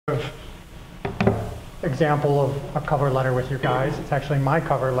example of a cover letter with you guys. It's actually my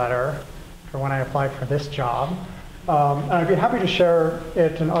cover letter for when I applied for this job. And I'd be happy to share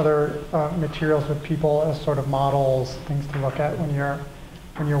it and other materials with people as sort of models, things to look at when you're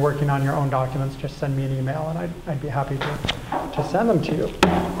working on your own documents. Just send me an email, and I'd be happy to send them to you.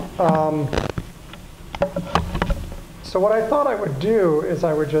 So what I thought I would do is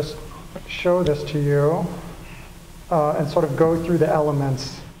I would just show this to you and sort of go through the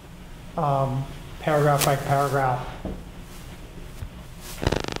elements paragraph by paragraph.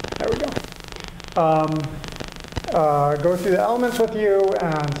 There we go. Go through the elements with you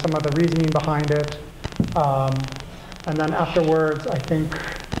and some of the reasoning behind it. And then afterwards, I think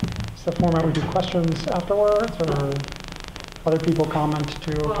it's the format we do questions afterwards, or other people comment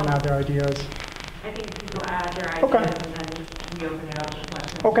too, can add their ideas. I think people add their ideas, okay. And then we open it up to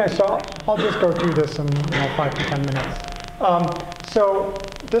questions. Okay, so I'll just go through this in 5 to 10 minutes. So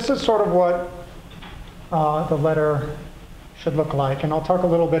this is sort of what the letter should look like, and I'll talk a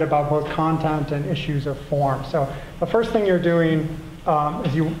little bit about both content and issues of form. So the first thing you're doing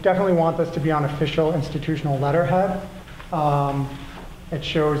is you definitely want this to be on official institutional letterhead. It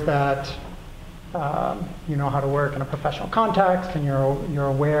shows that you know how to work in a professional context, and you're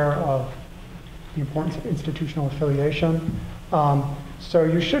aware of the importance of institutional affiliation. So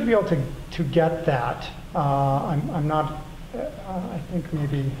you should be able to get that. I'm not, I think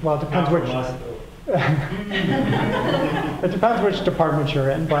maybe, well, it depends which. It depends which department you're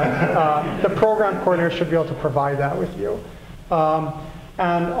in, but the program coordinator should be able to provide that with you.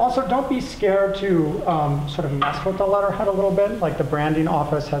 And also, don't be scared to sort of mess with the letterhead a little bit. Like the branding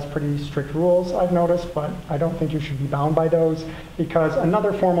office has pretty strict rules, I've noticed, but I don't think you should be bound by those, because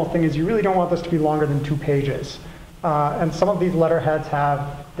another formal thing is you really don't want this to be longer than 2 pages. And some of these letterheads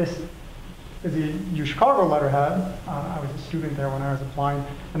have, this is the UChicago letterhead. I was a student there when I was applying,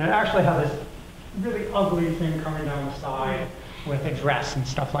 and it actually had this really ugly thing coming down the side with address and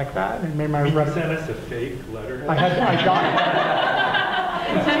stuff like that. It made my you sent us a fake letter? I got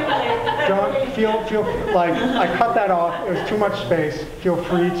feel like I cut that off. It was too much space. Feel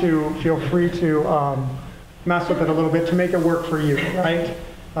free to mess with it a little bit to make it work for you, right?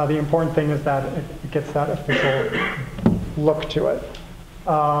 The important thing is that it gets that official look to it.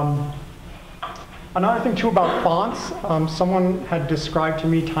 Another thing too about fonts, someone had described to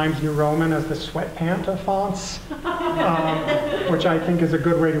me Times New Roman as the sweatpant of fonts, which I think is a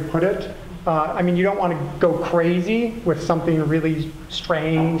good way to put it. I mean, you don't want to go crazy with something really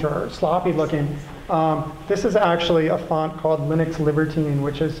strange or sloppy looking. This is actually a font called Linux Libertine,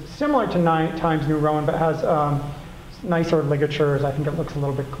 which is similar to Times New Roman, but has nicer ligatures. I think it looks a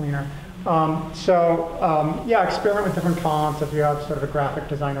little bit cleaner. Yeah, experiment with different fonts. If you have sort of a graphic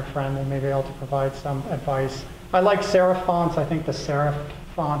designer friend, they may be able to provide some advice. I like serif fonts. I think the serif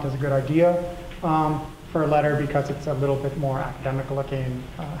font is a good idea for a letter because it's a little bit more academic looking,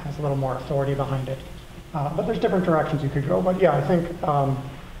 has a little more authority behind it. But there's different directions you could go. But yeah, I think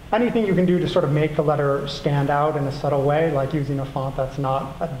anything you can do to sort of make the letter stand out in a subtle way, like using a font that's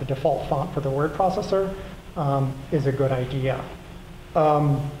not the default font for the word processor, is a good idea.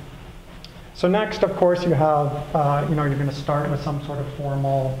 So next, of course, you have, you're going to start with some sort of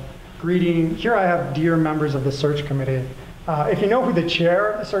formal greeting. Here I have dear members of the search committee. If you know who the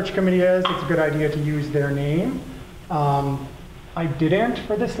chair of the search committee is, it's a good idea to use their name. I didn't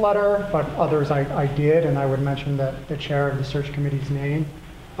for this letter, but others I did, and I would mention the chair of the search committee's name.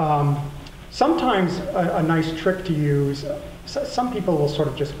 Sometimes a nice trick to use, some people will sort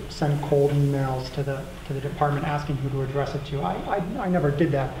of just send cold emails to the department asking who to address it to. I never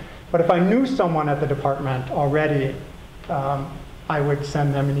did that. But if I knew someone at the department already, I would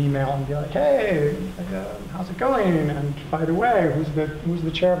send them an email and be like, hey, how's it going? And by the way, who's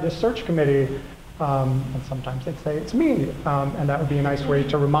the chair of this search committee? And sometimes they'd say it's me. And that would be a nice way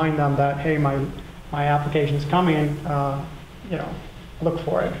to remind them that, hey, my application is coming, look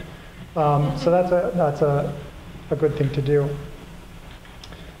for it. So that's a good thing to do.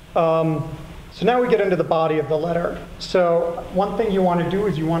 So now we get into the body of the letter. So one thing you want to do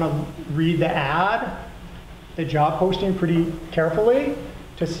is you want to read the ad, the job posting pretty carefully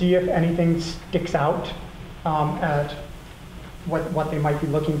to see if anything sticks out at what they might be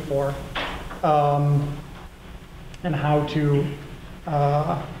looking for and how to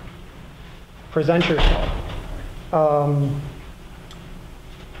present yourself.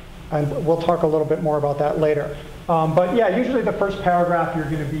 And we'll talk a little bit more about that later. But yeah, usually the first paragraph you're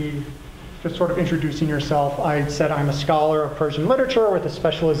going to be just sort of introducing yourself. I said I'm a scholar of Persian literature with a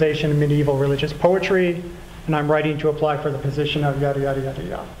specialization in medieval religious poetry, and I'm writing to apply for the position of yada, yada, yada,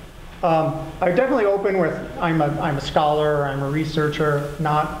 yada. I definitely open with I'm a scholar, I'm a researcher,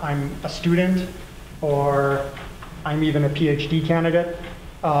 not I'm a student. or I'm even a PhD candidate.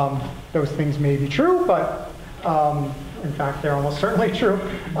 Those things may be true, but in fact, they're almost certainly true.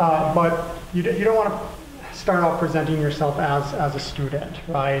 But you don't want to start off presenting yourself as a student,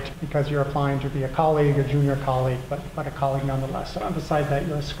 right? Because you're applying to be a colleague, a junior colleague, but a colleague nonetheless. So emphasize that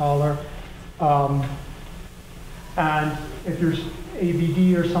you're a scholar. And if you're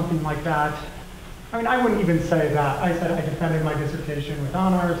ABD or something like that, I mean, I wouldn't even say that. I said I defended my dissertation with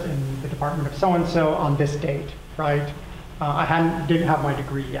honors in the department of so-and-so on this date, right? I didn't have my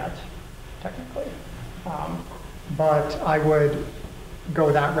degree yet, technically. But I would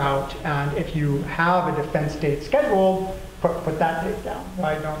go that route, and if you have a defense date scheduled, put that date down,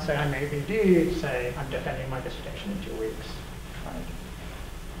 right? Don't say I'm ABD, say I'm defending my dissertation in 2 weeks,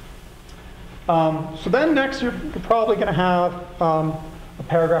 right? So then next, you're probably going to have a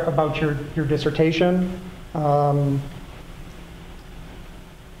paragraph about your dissertation.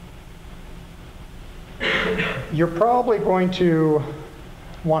 You're probably going to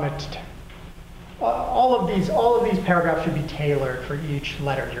want to, all of these paragraphs should be tailored for each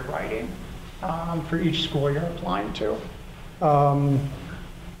letter you're writing, for each school you're applying to.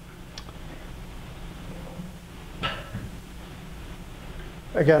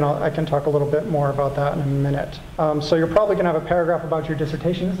 Again, I can talk a little bit more about that in a minute. So you're probably going to have a paragraph about your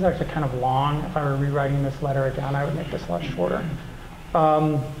dissertation. This is actually kind of long. If I were rewriting this letter again, I would make this a lot shorter.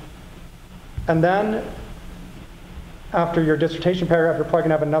 And then after your dissertation paragraph, you're probably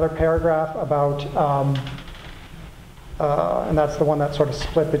going to have another paragraph about, and that's the one that's sort of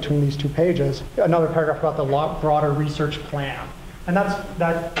split between these 2 pages, another paragraph about the broader research plan. And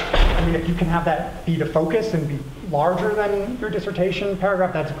I mean, if you can have that be the focus and be larger than your dissertation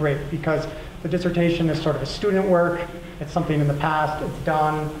paragraph, that's great, because the dissertation is sort of a student work. It's something in the past, it's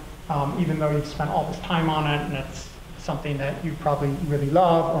done, even though you've spent all this time on it, and it's something that you probably really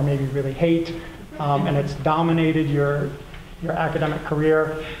love or maybe really hate, and it's dominated your academic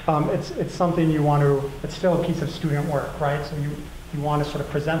career. It's something you want to, it's still a piece of student work, right? So you want to sort of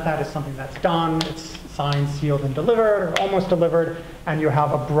present that as something that's done, it's signed, sealed, and delivered, or almost delivered, and you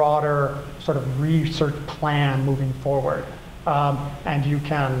have a broader sort of research plan moving forward. And you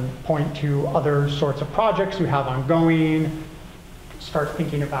can point to other sorts of projects you have ongoing, start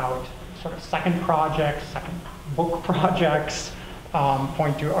thinking about sort of second projects, second book projects,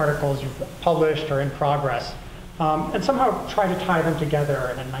 point to articles you've published or in progress, and somehow try to tie them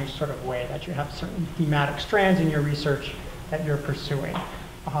together in a nice sort of way that you have certain thematic strands in your research that you're pursuing.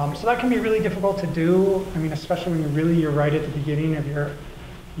 So that can be really difficult to do. I mean, especially when you're right at the beginning of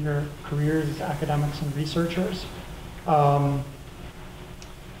your careers as academics and researchers.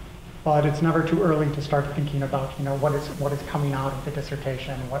 But it's never too early to start thinking about, what is coming out of the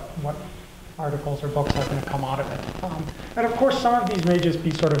dissertation, what articles or books are going to come out of it. And of course, some of these may just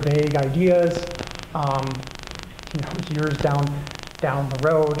be sort of vague ideas. Years down the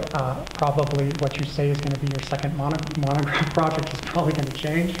road, probably what you say is going to be your second monograph project is probably going to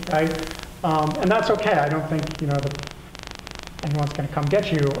change, right? And that's okay. I don't think anyone's going to come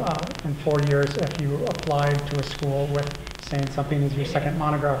get you in 4 years if you applied to a school with saying something is your second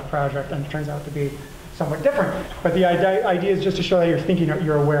monograph project and it turns out to be somewhat different. But the idea is just to show that you're thinking,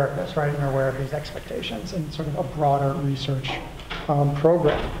 you're aware of this, right? You're aware of these expectations and sort of a broader research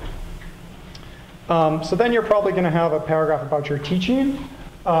program. So then you're probably going to have a paragraph about your teaching.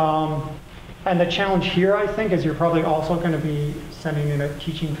 And the challenge here, I think, is you're probably also going to be sending in a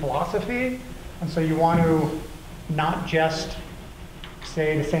teaching philosophy. And so you want to not just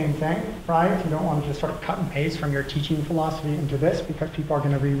say the same thing, right? You don't want to just sort of cut and paste from your teaching philosophy into this, because people are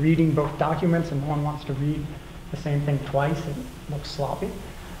going to be reading both documents and no one wants to read the same thing twice. It looks sloppy.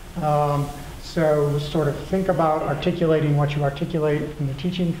 So sort of think about articulating what you articulate in the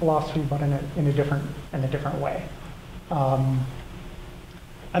teaching philosophy, but in a different way.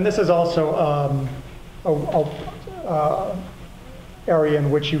 And this is also an area in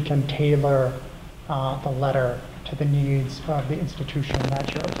which you can tailor the letter to the needs of the institution that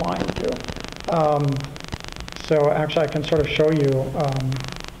you're applying to. So actually, I can sort of show you.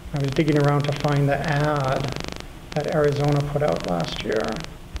 I was digging around to find the ad that Arizona put out last year.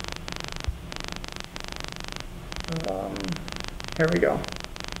 Here we go.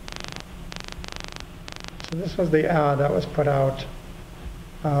 So this was the ad that was put out.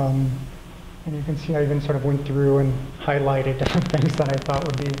 And you can see I even sort of went through and highlighted different things that I thought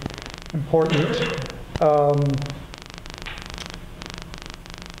would be important.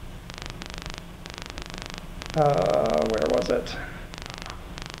 Where was it?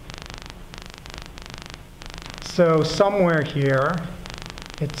 So somewhere here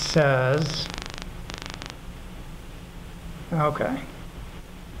it says, okay.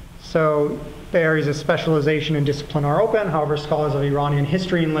 So the areas of specialization and discipline are open. However, scholars of Iranian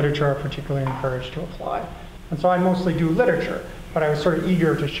history and literature are particularly encouraged to apply. And so I mostly do literature, but I was sort of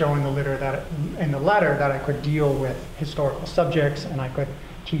eager to show in the letter that I could deal with historical subjects and I could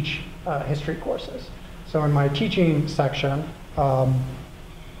teach history courses. So in my teaching section, I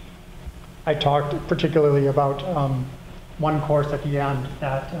talked particularly about one course at the end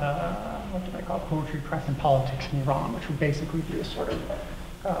that, what did I call it? Poetry, Press, and Politics in Iran, which would basically be a sort of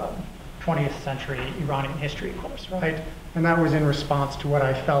 20th century Iranian history course, right? And that was in response to what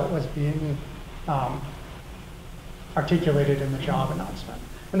I felt was being articulated in the job announcement.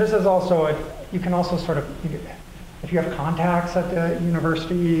 And this is also, you can also sort of, if you have contacts at the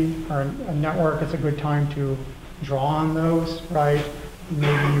university or a network, it's a good time to draw on those, right?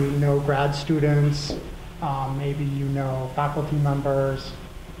 Maybe you know grad students, maybe you know faculty members,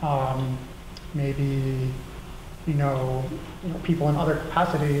 maybe you know people in other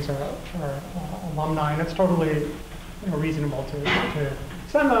capacities or alumni, and it's totally reasonable to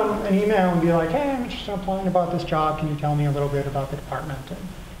send them an email and be like, hey, I'm interested in applying about this job. Can you tell me a little bit about the department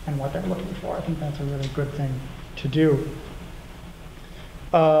and what they're looking for? I think that's a really good thing to do.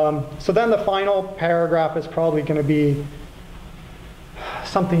 So then the final paragraph is probably going to be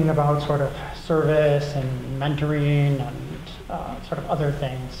something about sort of service and mentoring and sort of other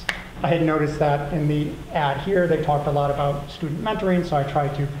things. I had noticed that in the ad here, they talked a lot about student mentoring, so I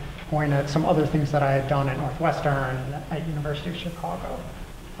tried to point at some other things that I had done at Northwestern and at University of Chicago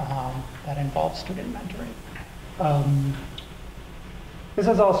that involved student mentoring. This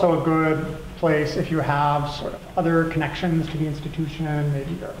is also a good place if you have sort of other connections to the institution.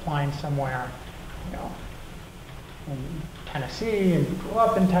 Maybe you're applying somewhere, in Tennessee, and you grew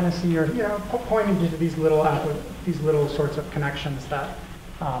up in Tennessee, or pointing to these little sorts of connections that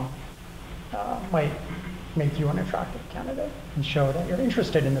might make you an attractive candidate and show that you're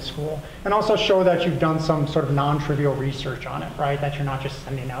interested in the school, and also show that you've done some sort of non-trivial research on it, right? That you're not just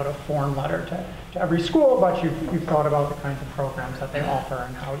sending out a form letter to every school, but you've thought about the kinds of programs that they offer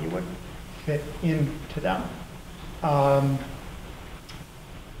and how you would fit into them.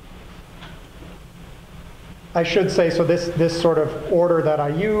 I should say, so this sort of order that I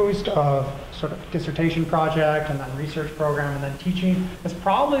used of sort of dissertation project and then research program and then teaching is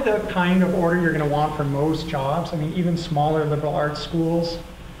probably the kind of order you're going to want for most jobs. I mean, even smaller liberal arts schools,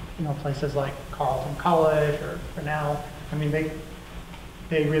 places like Carleton College or Gunel, I mean, they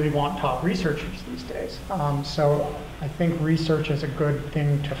really want top researchers these days. So I think research is a good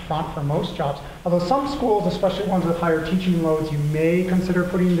thing to front for most jobs. Although some schools, especially ones with higher teaching loads, you may consider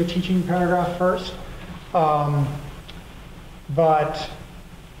putting the teaching paragraph first. But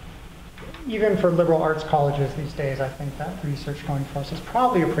even for liberal arts colleges these days, I think that research going first is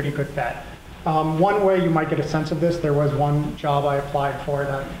probably a pretty good bet. One way you might get a sense of this, there was one job I applied for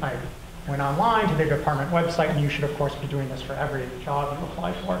that I went online to the department website, and you should of course be doing this for every job you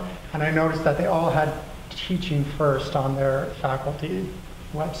apply for. And I noticed that they all had teaching first on their faculty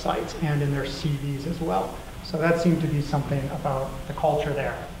websites and in their CVs as well. So that seemed to be something about the culture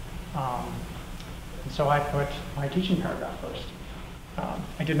there. And so I put my teaching paragraph first.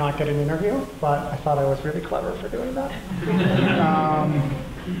 I did not get an interview, but I thought I was really clever for doing that.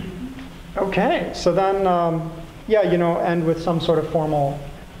 Okay, so then, and with some sort of formal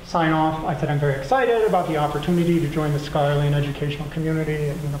sign off, I said I'm very excited about the opportunity to join the scholarly and educational community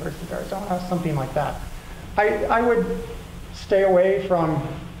at University of Arizona, something like that. I would stay away from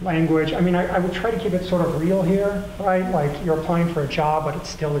language. I mean, I would try to keep it sort of real here, right? Like you're applying for a job, but it's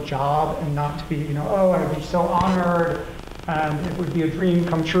still a job, and not to be, oh, I'd be so honored, and it would be a dream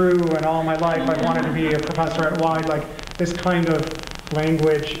come true, and all my life I wanted to be a professor at Wide. Like this kind of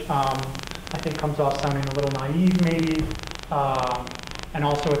language, I think comes off sounding a little naive, maybe, and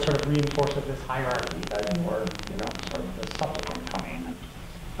also it sort of reinforces this hierarchy that you were, sort of the supplicant coming.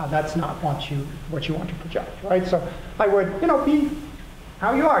 And that's not what you want to project, right? So I would, be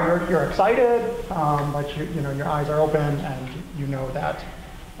how you are. You're excited, but your eyes are open, and you know that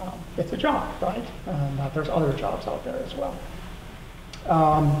it's a job, right? And that there's other jobs out there as well.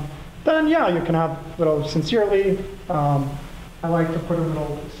 Then you can have little sincerely. I like to put a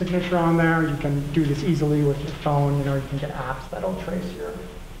little signature on there. You can do this easily with your phone. You can get apps that'll trace your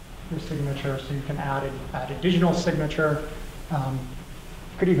signature, so you can add a digital signature.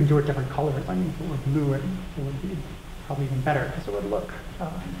 Could even do it different colors. I mean, if it were blue, it would be probably even better because it would look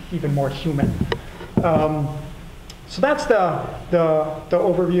even more human. So that's the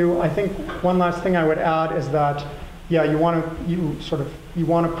overview. I think one last thing I would add is that you want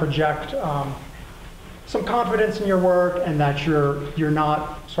to project some confidence in your work, and that you're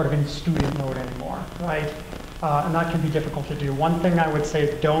not sort of in student mode anymore, right? and that can be difficult to do. One thing I would say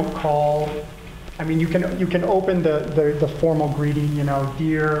is don't call, I mean, you can open the formal greeting, you know,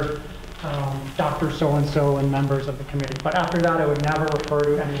 dear Dr. So-and-so and members of the committee. But after that, I would never refer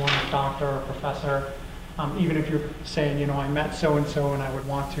to anyone as doctor or professor. Even if you're saying, you know, I met so-and-so and I would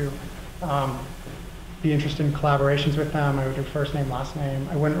want to be interested in collaborations with them, I would do first name, last name.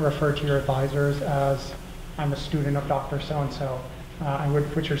 I wouldn't refer to your advisors as I'm a student of Dr. So-and-so. I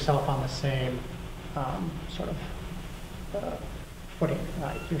would put yourself on the same sort of footing.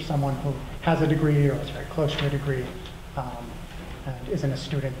 You're someone who has a degree or is very close to a degree and isn't a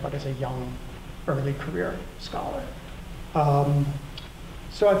student but is a young, early career scholar.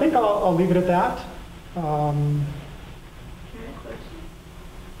 So I think I'll leave it at that.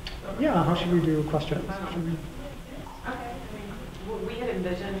 Yeah, how should we do questions? Should we... Okay, we had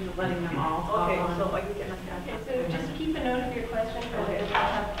envisioned letting them all talk on. So I can get Okay, so just keep a note of your question, and we'll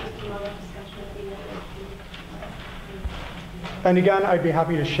have just a moment discussion at the end. And again, I'd be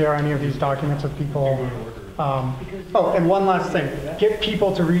happy to share any of these documents with people. Oh, and one last thing, get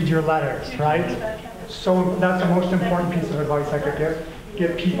people to read your letters, right? So that's the most important piece of advice I could give.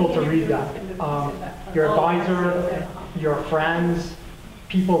 Get people to read that. Your advisor, your friends,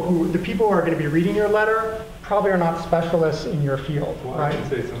 the people who are going to be reading your letter probably are not specialists in your field, right?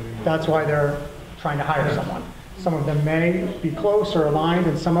 That's why they're trying to hire someone. Some of them may be close or aligned,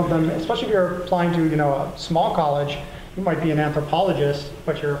 and some of them, especially if you're applying to, you know, a small college, you might be an anthropologist,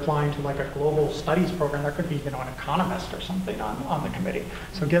 but you're applying to like a global studies program. There could be, you know, an economist or something on the committee.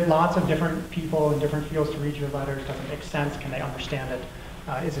 So get lots of different people in different fields to read your letters. Does it make sense? Can they understand it?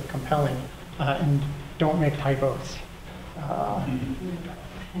 Is it compelling? And don't make typos.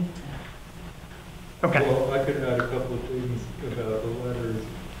 Okay. Well, I could add a couple of things about the letters.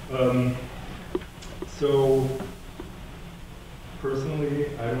 So personally,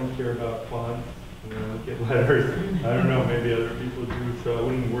 I don't care about fonts when I look at letters. I don't know, maybe other people do, so I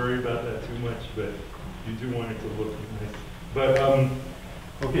wouldn't worry about that too much, but you do want it to look nice. But,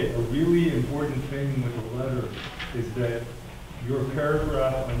 okay, a really important thing with a letter is that your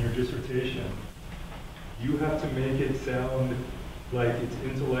paragraph on your dissertation, you have to make it sound like it's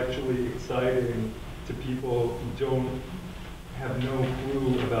intellectually exciting to people who have no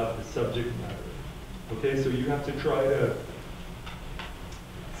clue about the subject matter. Okay, so you have to try to,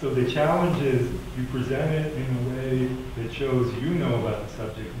 so the challenge is you present it in a way that shows you know about the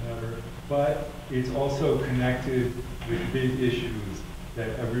subject matter, but it's also connected with big issues that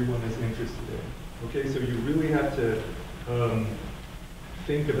everyone is interested in. Okay, so you really have to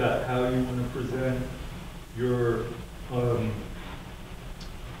think about how you want to present your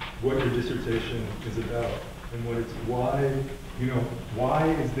what your dissertation is about and what it's why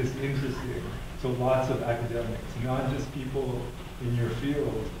is this interesting to lots of academics, not just people in your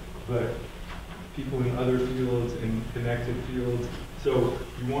field, but people in other fields, in connected fields. So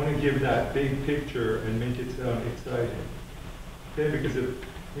you want to give that big picture and make it sound exciting. Okay, because if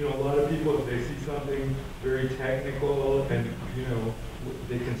a lot of people, if they see something very technical and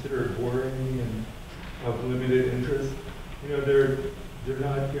they consider it boring and of limited interest, they're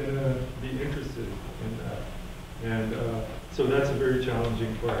not going to be interested in that. And so that's a very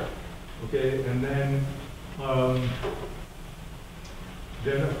challenging part. Okay, and then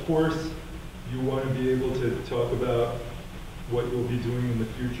of course you want to be able to talk about what you'll be doing in the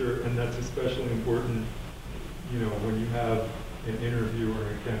future, and that's especially important, when you have an interview or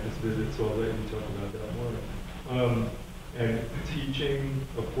a campus visit. So I'll let you talk about that more. And teaching,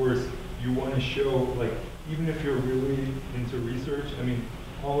 of course, you want to show, like, even if you're really into research, I mean,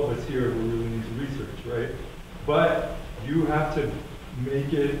 all of us here are really into research, right? But you have to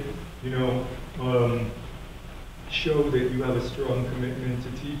make it, show that you have a strong commitment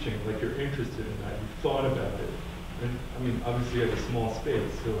to teaching, like you're interested in that, you've thought about it. And I mean, obviously you have a small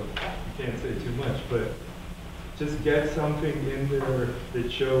space, so you can't say too much, but just get something in there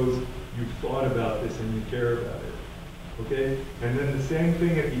that shows you've thought about this and you care about it, okay? And then the same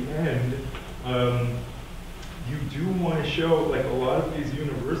thing at the end, you do want to show, like a lot of these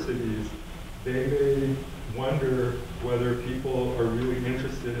universities, they may wonder whether people are really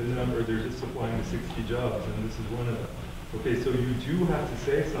interested in them or they're just applying to 60 jobs, and this is one of them. Okay, so you do have to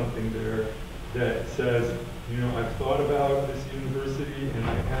say something there that says, I've thought about this university and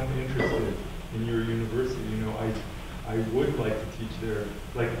I am interested in your university. I would like to teach there.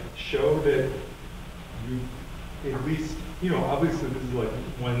 Like, show that you at least, obviously this is like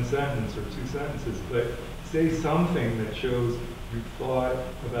one sentence or two sentences, but say something that shows you've thought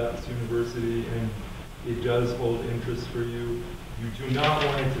about this university and it does hold interest for you. You do not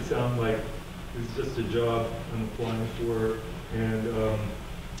want it to sound like it's just a job I'm applying for, and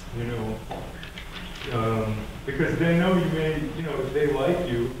Because they know you may, you know, if they like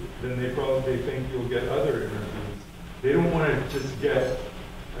you, then they think you'll get other interviews. They don't want to just get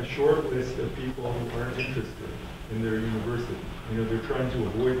a short list of people who aren't interested in their university. You know, they're trying to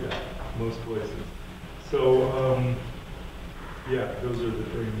avoid that most places. So, yeah, those are the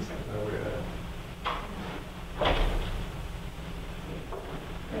things I would add.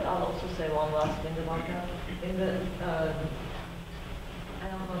 I'll also say one last thing about that. In the, I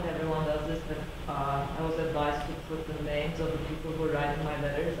don't know if everyone does this, but I was advised to put the names of the people who are writing my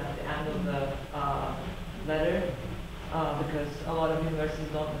letters at the end of the letter, because a lot of universities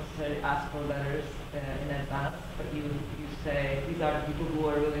don't necessarily ask for letters in advance, but you say, these are the people who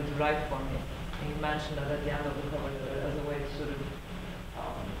are willing to write for me. And you mention that at the end of the cover letter as a way to sort of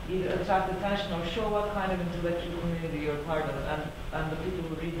either attract attention or show what kind of intellectual community you're part of. And the people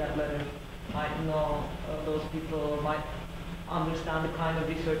who read that letter might know those people, or might understand the kind of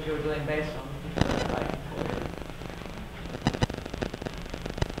research you're doing based on the people that are writing for you.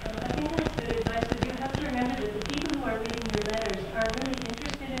 I think that's good advice, but you have to remember that the people who are reading your letters are really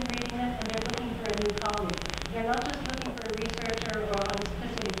interested in reading them, and they're looking for a new colleague. They're not just looking for a researcher or on a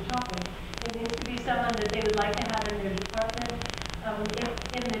specific topic. It needs to be someone that they would like to have in their department.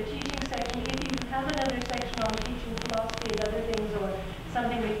 In the teaching section, if you have another section on teaching philosophy and other things, or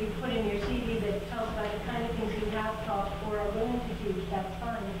something that you put in your CV that tells about the kind of things you have taught or are willing to teach, that's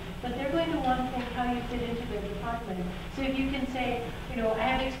fine. But they're going to want to think how you fit into their department. So if you can say, you know, I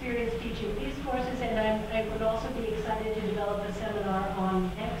have experience teaching these courses, and I would also be excited to develop a seminar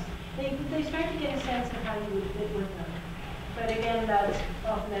on X, they start to get a sense of how you would fit with them. But again, that's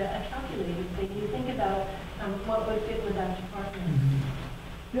often a calculated thing. You think about what would fit with that department. Mm-hmm.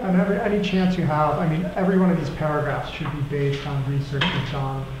 Yeah, and any chance you have, I mean, every one of these paragraphs should be based on research that's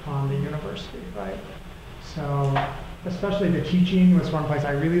on the university, right? So, especially the teaching was one place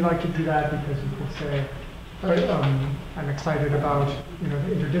I really like to do that, because you could say, I'm excited about, you know,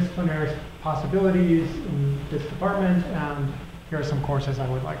 the interdisciplinary possibilities in this department, and here are some courses I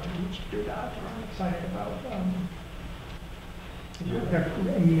would like to teach to do that. Or I'm excited about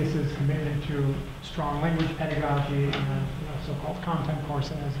MENAS's commitment to strong language pedagogy and so-called content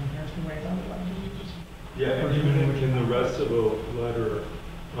courses, and here's the ways I would like to use. Yeah, and even in the rest of the letter,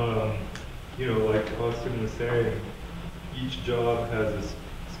 you know, like Austin was saying, each job has a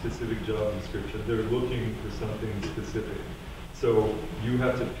specific job description. They're looking for something specific. So you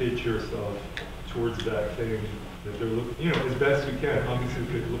have to pitch yourself towards that thing that they're looking, you know, as best you can. Obviously,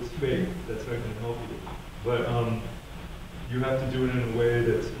 if it looks fake, that's not going to help you. But you have to do it in a way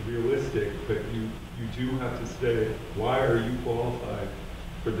that's realistic, but you do have to say, why are you qualified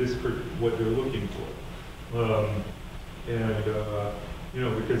for this, for what they're looking for? You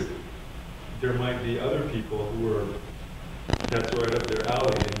know, because there might be other people who are, that's right up their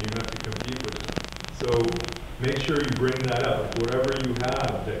alley, and you have to compete with them. So make sure you bring that out. Whatever you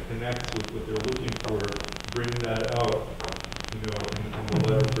have that connects with what they're looking for, bring that out, you know, in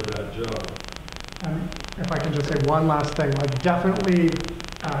the letter for that job. If I can just say one last thing, like definitely,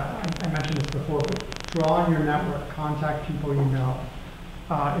 I mentioned this before, but draw on your network, contact people you know.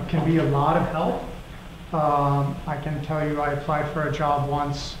 It can be a lot of help. I can tell you I applied for a job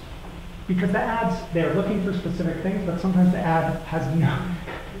once, because the ads, they're looking for specific things, but sometimes the ad has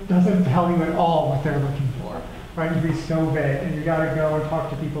doesn't tell you at all what they're looking for, right? It can be so vague, and you gotta go and talk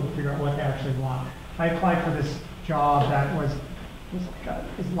to people to figure out what they actually want. I applied for this job that was like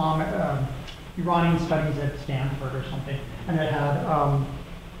Islamic, Iranian studies at Stanford or something, and it had,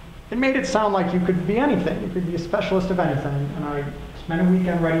 it made it sound like you could be anything. You could be a specialist of anything, and I spent a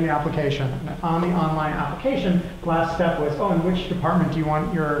weekend writing the application. And on the online application, the last step was, oh, in which department do you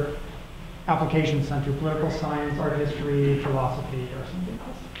want your application sent to? Political science, art history, philosophy, or something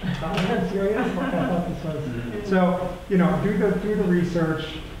else. I thought, was that serious? I thought this was. So, you know, do the research,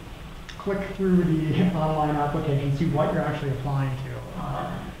 click through the online application, see what you're actually applying to.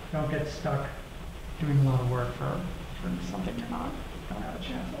 Don't get stuck doing a lot of work for something you're not, don't have a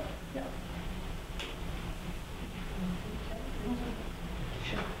chance at. Yeah.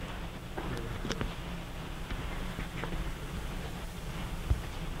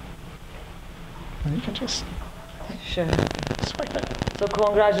 You can just Sure. swipe it. So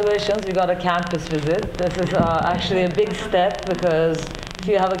congratulations, you got a campus visit. This is actually a big step, because if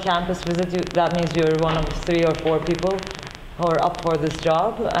you have a campus visit, that means you're one of 3 or 4 people who are up for this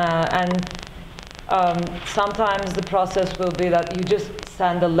job. Sometimes the process will be that you just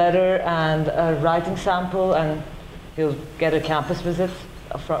send a letter and a writing sample, and you'll get a campus visit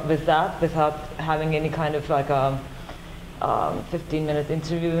with that, without having any kind of like a 15-minute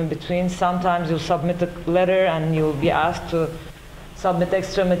interview in between. Sometimes you'll submit a letter and you'll be asked to submit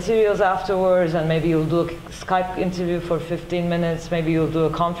extra materials afterwards, and maybe you'll do a Skype interview for 15 minutes, maybe you'll do a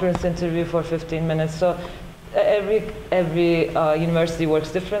conference interview for 15 minutes. So every university works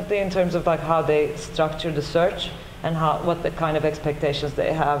differently in terms of like how they structure the search and what the kind of expectations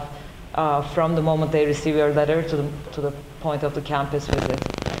they have from the moment they receive your letter to the point of the campus visit.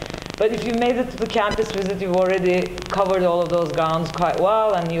 But if you made it to the campus visit, you've already covered all of those grounds quite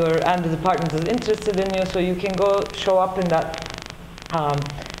well, and the department is interested in you, so you can go show up in that,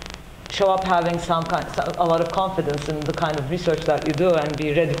 show up having a lot of confidence in the kind of research that you do, and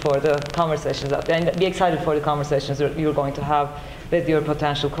be ready for the conversations and be excited for the conversations that you're going to have with your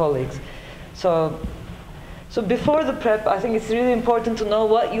potential colleagues. So before the prep, I think it's really important to know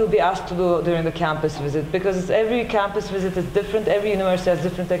what you'll be asked to do during the campus visit, because every campus visit is different. Every university has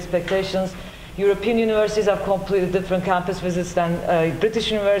different expectations. European universities have completely different campus visits than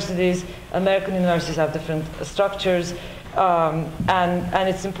British universities. American universities have different structures, and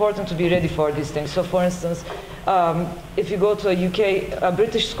it's important to be ready for these things. So for instance, if you go to a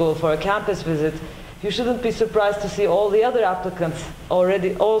British school for a campus visit, you shouldn't be surprised to see all the other applicants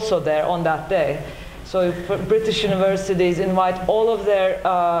already also there on that day. So if British universities invite all of their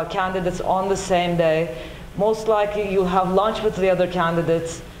candidates on the same day, most likely you'll have lunch with the other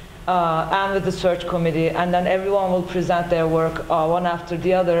candidates and with the search committee, and then everyone will present their work one after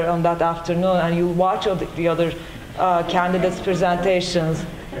the other on that afternoon, and you'll watch all the other candidates' presentations.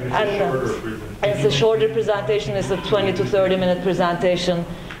 And it's a shorter presentation. It's a 20 to 30-minute presentation.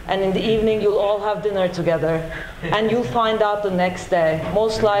 And in the evening, you'll all have dinner together, and you'll find out the next day,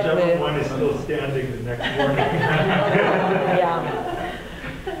 most likely. Everyone is still standing the next morning. Yeah,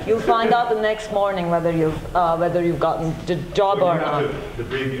 you'll find out the next morning whether you've gotten the job or not. The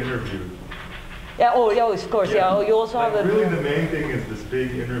big interview. Yeah. Oh, yeah. Of course. Yeah. You also have really the main thing is this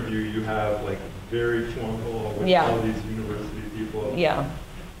big interview. You have like very formal with all these university people. Yeah.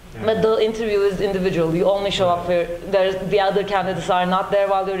 But the interview is individual. You only show up for, the other candidates are not there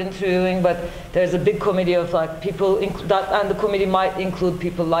while you're interviewing, but there's a big committee of like people, and the committee might include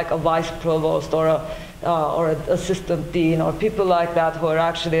people like a vice provost or an assistant dean or people like that who are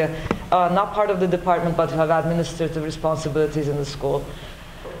actually not part of the department but who have administrative responsibilities in the school.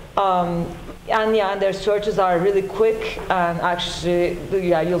 And their searches are really quick, and actually,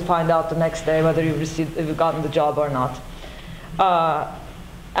 you'll find out the next day whether you've gotten the job or not.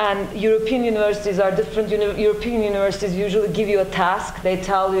 And European universities are different. European universities usually give you a task. They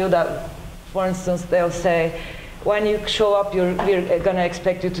tell you that, for instance, they'll say, when you show up, we're going to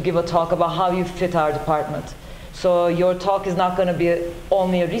expect you to give a talk about how you fit our department. So your talk is not going to be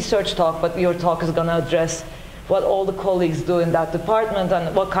only a research talk, but your talk is going to address what all the colleagues do in that department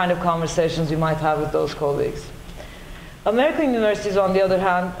and what kind of conversations you might have with those colleagues. American universities, on the other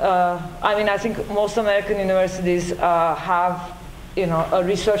hand, I think most American universities have a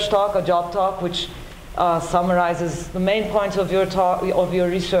research talk, a job talk, which summarizes the main points of your talk, of your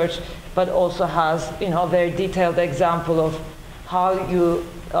research, but also has a very detailed example of how you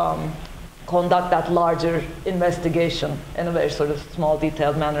conduct that larger investigation in a very sort of small,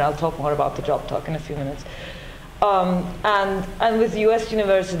 detailed manner. I'll talk more about the job talk in a few minutes. And with US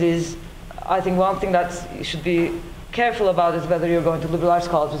universities, I think one thing that you should be careful about is whether you're going to liberal arts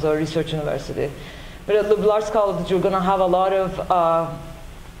colleges or a research university. But at liberal arts colleges, you're going to have a lot of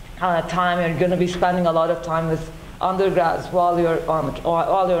time. You're going to be spending a lot of time with undergrads while you're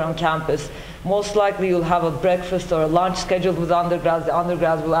on campus. Most likely, you'll have a breakfast or a lunch scheduled with undergrads. The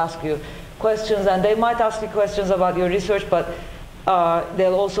undergrads will ask you questions, and they might ask you questions about your research, but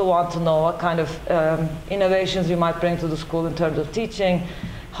they'll also want to know what kind of innovations you might bring to the school in terms of teaching,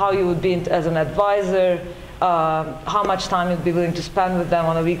 how you would be as an advisor, how much time you'd be willing to spend with them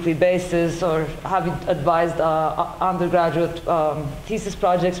on a weekly basis, or have you advised undergraduate thesis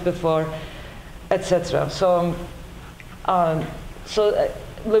projects before, etc. So,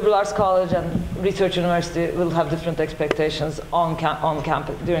 liberal arts college and research university will have different expectations on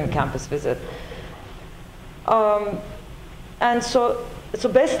campus during the campus visit. And so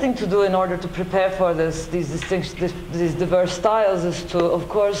best thing to do in order to prepare for these diverse styles is to, of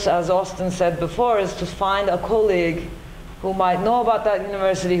course, as Austin said before, is to find a colleague who might know about that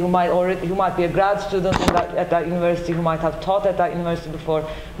university, who might be a grad student at that university, who might have taught at that university before,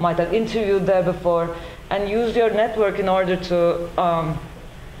 might have interviewed there before, and use your network in order to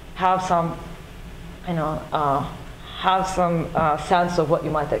have some sense of what you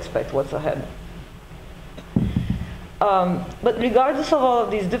might expect, what's ahead. But regardless of all of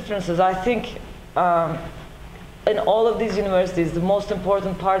these differences, I think in all of these universities, the most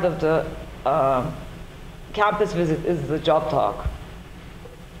important part of the campus visit is the job talk.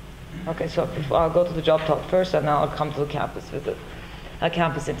 Okay, so I'll go to the job talk first, and now I'll come to the campus visit.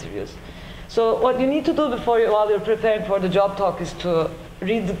 campus interviews. So what you need to do while you're preparing for the job talk is to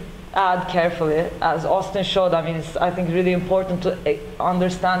read the ad carefully. As Austin showed, I mean, it's, I think, really important to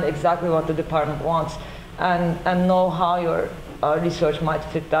understand exactly what the department wants and know how your research might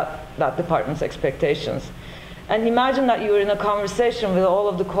fit that department's expectations. And imagine that you're in a conversation with all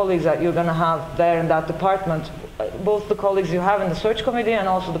of the colleagues that you're going to have there in that department, both the colleagues you have in the search committee and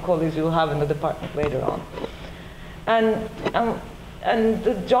also the colleagues you'll have in the department later on. And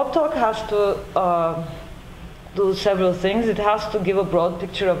the job talk has to do several things. It has to give a broad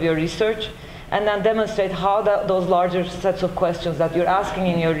picture of your research and then demonstrate how those larger sets of questions that you're asking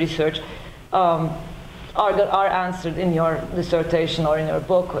in your research are answered in your dissertation or in your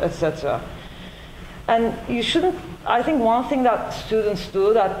book, etc. And you shouldn't, I think one thing that students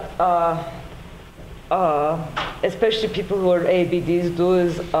do that, especially people who are ABDs do,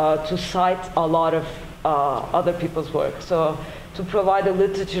 is to cite a lot of other people's work. So to provide a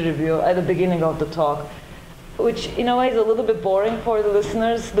literature review at the beginning of the talk, which in a way is a little bit boring for the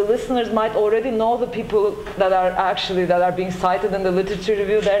listeners. The listeners might already know the people that are being cited in the literature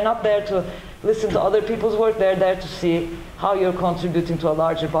review. They're not there to listen to other people's work. They're there to see how you're contributing to a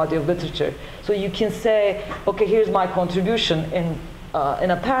larger body of literature. So you can say, okay, here's my contribution in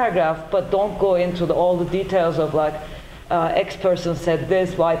a paragraph, but don't go into all the details of like, X person said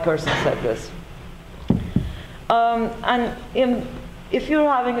this, Y person said this. If you're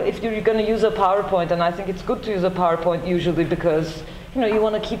going to use a PowerPoint, and I think it's good to use a PowerPoint usually because you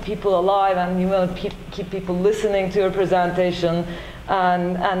want to keep people alive and you want to keep people listening to your presentation,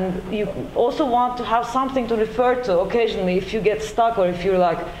 and you also want to have something to refer to occasionally if you get stuck or if you're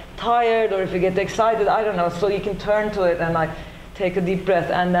like tired or if you get excited, I don't know, so you can turn to it and like take a deep breath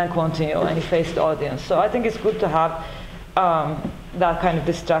and then continue and you face the audience. So I think it's good to have that kind of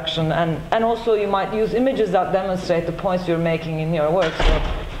distraction, and also you might use images that demonstrate the points you're making in your work. So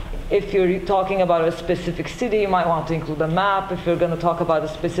if you're talking about a specific city, you might want to include a map. If you're going to talk about a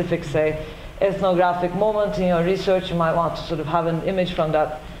specific, say, ethnographic moment in your research, you might want to sort of have an image from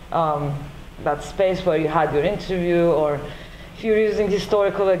that space where you had your interview. Or if you're using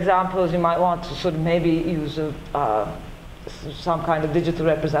historical examples, you might want to sort of maybe use some kind of digital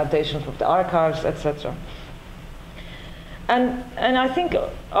representation from the archives, etc. And I think,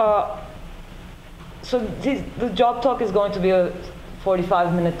 so the job talk is going to be a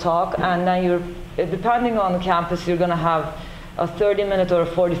 45-minute talk, and then depending on the campus, you're going to have a 30-minute or a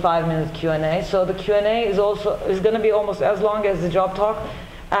 45-minute Q&A. So the Q&A is going to be almost as long as the job talk,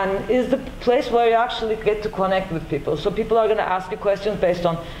 and is the place where you actually get to connect with people. So people are going to ask you questions based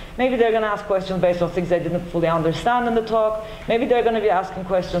on, maybe they're going to ask questions based on things they didn't fully understand in the talk. Maybe they're going to be asking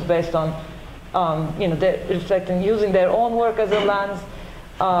questions based on they're reflecting, using their own work as a lens.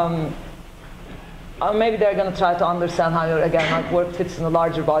 Or maybe they're going to try to understand how your, work fits in a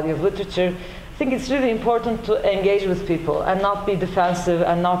larger body of literature. I think it's really important to engage with people and not be defensive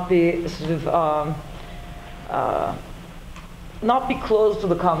and not be sort of, not be closed to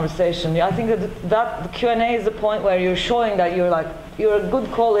the conversation. I think that the Q&A is the point where you're showing that you're a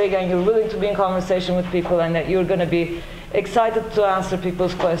good colleague and you're willing to be in conversation with people, and that you're going to be excited to answer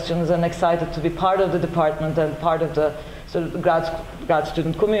people's questions and excited to be part of the department and part of the sort of the grad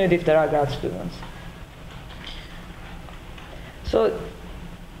student community if there are grad students. So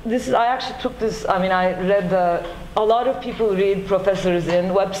I actually took this, I read a lot of people read Professors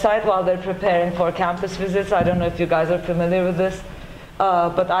In website while they're preparing for campus visits. I don't know if you guys are familiar with this,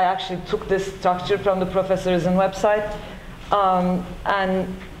 but I actually took this structure from the Professors In website.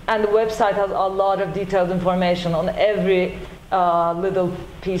 And the website has a lot of detailed information on every little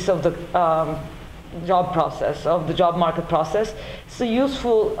piece of the job process, of the job market process. It's a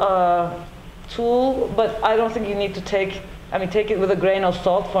useful tool, but I don't think you need to take it with a grain of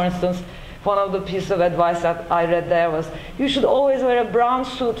salt. For instance, one of the pieces of advice that I read there was, you should always wear a brown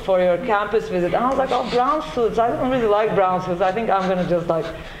suit for your campus visit. And I was like, oh, brown suits, I don't really like brown suits. I think I'm going to just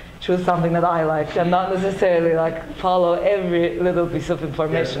choose something that I like and not necessarily follow every little piece of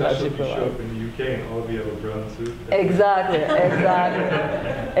information that you provide. Show up in the UK and all of you have a brown suit.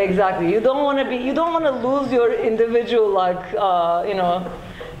 Exactly. You don't want to lose your individual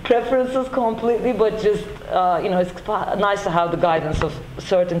preferences completely, but just it's nice to have the guidance of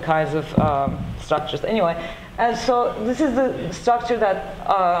certain kinds of structures. Anyway, and so this is the structure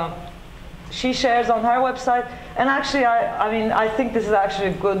that she shares on her website, and actually, I think this is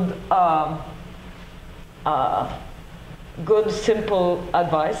actually good, simple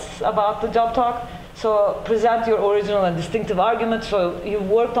advice about the job talk. So present your original and distinctive argument. So you've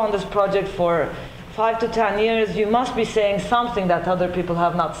worked on this project for 5 to 10 years. You must be saying something that other people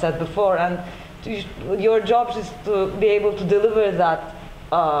have not said before, and your job is to be able to deliver that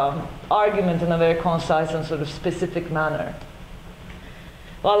argument in a very concise and sort of specific manner,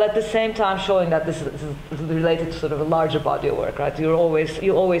 while at the same time showing that this is related to sort of a larger body of work, right? You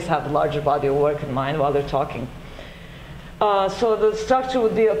always have the larger body of work in mind while they're talking. So the structure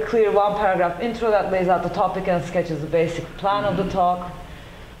would be a clear one-paragraph intro that lays out the topic and sketches the basic plan of the talk.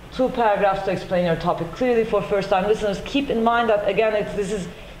 2 paragraphs to explain your topic clearly for first-time listeners. Keep in mind that, again,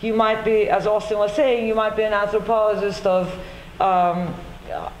 you might be, as Austin was saying, you might be an anthropologist of,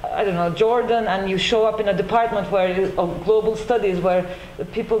 I don't know, Jordan, and you show up in a department of global studies where the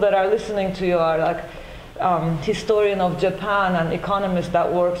people that are listening to you are like historian of Japan and economist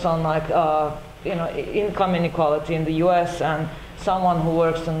that works on like, income inequality in the US, and someone who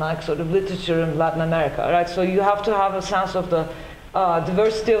works in like sort of literature in Latin America, right? So you have to have a sense of the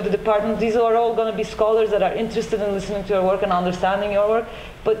diversity of the department. These are all going to be scholars that are interested in listening to your work and understanding your work,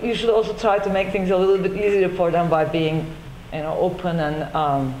 but you should also try to make things a little bit easier for them by being, open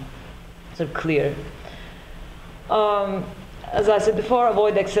and sort of clear. As I said before,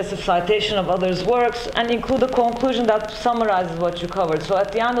 avoid excessive citation of others' works and include a conclusion that summarizes what you covered. So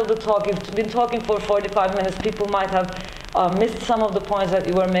at the end of the talk, you've been talking for 45 minutes, people might have missed some of the points that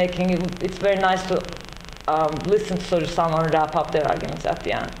you were making. It's very nice to listen to sort of someone wrap up their arguments at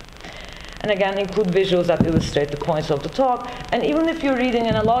the end. And again, include visuals that illustrate the points of the talk. And even if you're reading,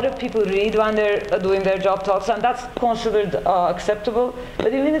 and a lot of people read when they're doing their job talks, and that's considered acceptable,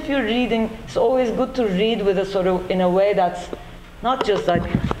 but even if you're reading, it's always good to read with a sort of, in a way that's not just like,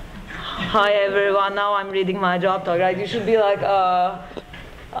 hi everyone, now I'm reading my job talk, right? You should be like,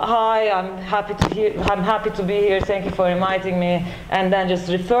 hi, I'm happy to be here, thank you for inviting me, and then just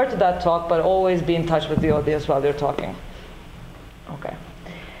refer to that talk, but always be in touch with the audience while they're talking. Okay.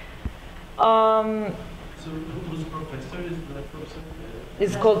 So who's professor? Is the professor?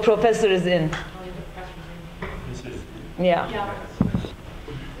 It's called Professor is in. Yeah.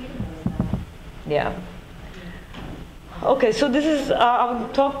 Yeah. Okay, so this is, I'll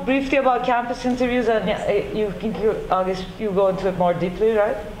talk briefly about campus interviews, and I guess you go into it more deeply,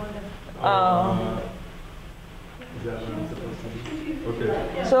 right? Is that what I'm supposed to do?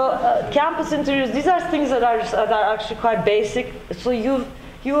 Okay. So campus interviews, these are things that are actually quite basic. So you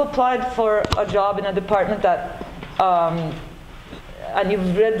applied for a job in a department that, and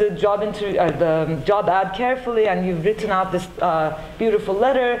you've read the job ad carefully, and you've written out this beautiful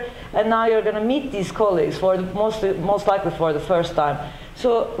letter, and now you're going to meet these colleagues for most likely for the first time.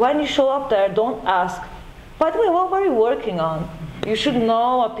 So when you show up there, don't ask, by the way, what were you working on? You should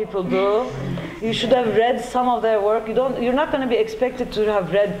know what people do. You should have read some of their work. You're not going to be expected to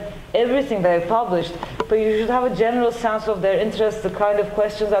have read everything they've published, but you should have a general sense of their interests, the kind of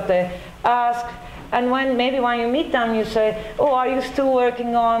questions that they ask. And maybe when you meet them, you say, "Oh, are you still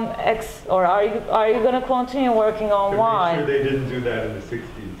working on X, or are you going to continue working on Y?" Make sure they didn't do that in the 60s.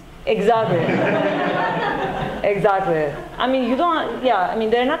 Exactly. Exactly. I mean,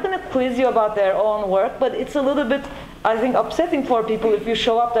 they're not going to quiz you about their own work, but it's a little bit, I think, upsetting for people if you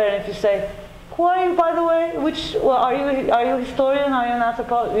show up there and if you say, "Who are you, by the way? Are you a historian? Are you an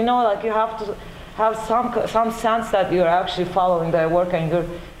anthropologist?" You have to have some sense that you're actually following their work and you're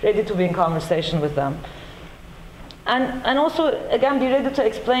ready to be in conversation with them. And also, again, be ready to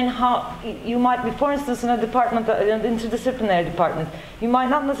explain how you might be, for instance, in an interdisciplinary department, you might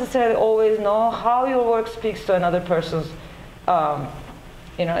not necessarily always know how your work speaks to another person's,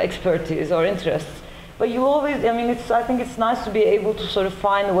 expertise or interests. But you always, I think it's nice to be able to sort of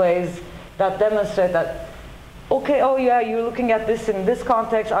find ways that demonstrate that, okay, oh yeah, you're looking at this in this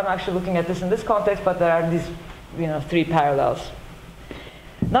context, I'm actually looking at this in this context, but there are these, 3 parallels.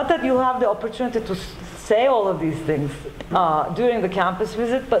 Not that you have the opportunity to say all of these things during the campus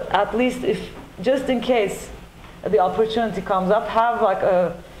visit, but at least just in case the opportunity comes up, have like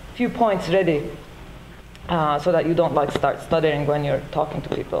a few points ready so that you don't start stuttering when you're talking to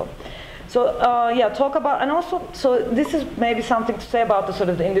people. So talk about, and also, so this is maybe something to say about the sort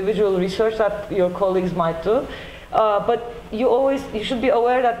of the individual research that your colleagues might do, but you should be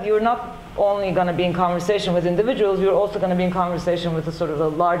aware that you're not only going to be in conversation with individuals, you're also going to be in conversation with a sort of a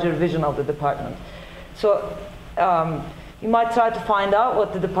larger vision of the department. So you might try to find out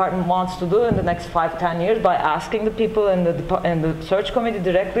what the department wants to do in the next 5-10 years by asking the people in the search committee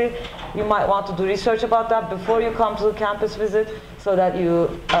directly. You might want to do research about that before you come to the campus visit, so that you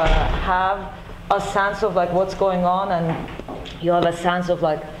have a sense of what's going on, and you have a sense of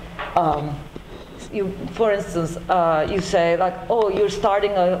for instance, you say oh, you're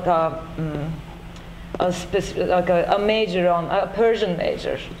starting a major on a Persian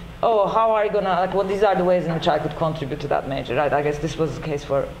major. Oh, how are you gonna these are the ways in which I could contribute to that major, right? I guess this was the case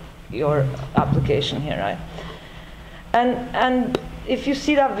for your application here, right? And if you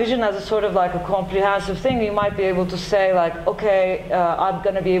see that vision as a sort of like a comprehensive thing, you might be able to say like, okay, I'm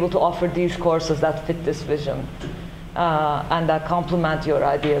going to be able to offer these courses that fit this vision and that complement your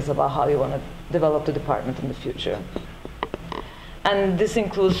ideas about how you want to develop the department in the future. And this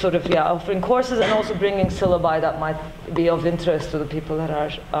includes sort of, offering courses and also bringing syllabi that might be of interest to the people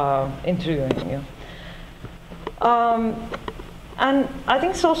that are interviewing you. And I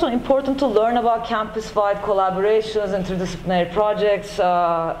think it's also important to learn about campus-wide collaborations, interdisciplinary projects.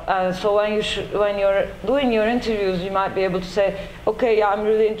 So when you're doing your interviews, you might be able to say, okay, yeah, I'm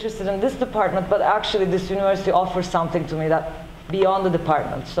really interested in this department, but actually this university offers something to me that beyond the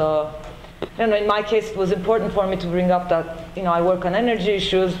department. So, in my case, it was important for me to bring up that, I work on energy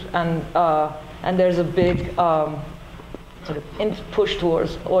issues, and there's a big sort of push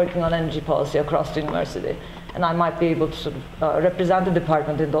towards working on energy policy across the university. And I might be able to sort of represent the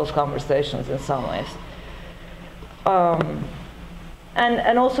department in those conversations in some ways.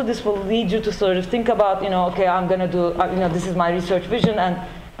 And also this will lead you to sort of think about, okay, I'm going to do, this is my research vision, and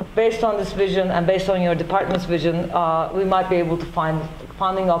based on this vision and based on your department's vision, we might be able to find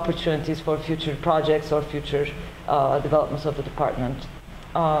funding opportunities for future projects or future developments of the department.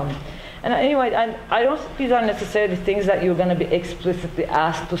 And anyway, I don't think these are necessarily things that you're going to be explicitly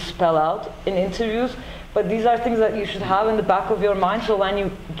asked to spell out in interviews, but these are things that you should have in the back of your mind, so when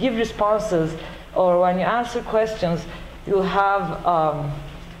you give responses or when you answer questions, you'll have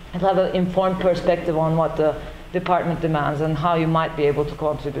an informed perspective on what the department demands and how you might be able to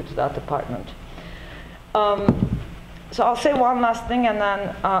contribute to that department. So I'll say one last thing, and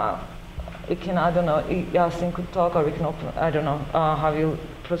then we can, I don't know, Yaseen could talk, or we can open, I don't know how you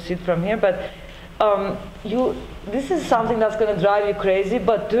proceed from here, but this is something that's going to drive you crazy,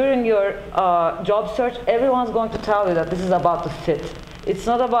 but during your job search, everyone's going to tell you that this is about the fit. It's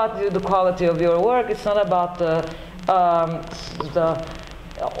not about the quality of your work, it's not about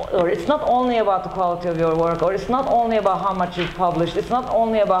or it's not only about the quality of your work, or it's not only about how much you've published, it's not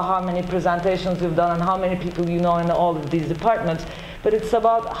only about how many presentations you've done and how many people you know in all of these departments, but it's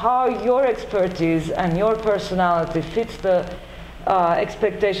about how your expertise and your personality fits the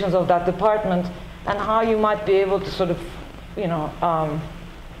expectations of that department, and how you might be able to sort of,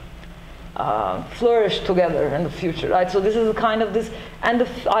 flourish together in the future, right? So this is kind of this, and the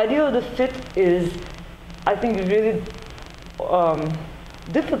idea of the fit is, I think, really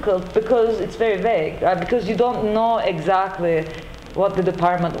difficult because it's very vague, right? Because you don't know exactly what the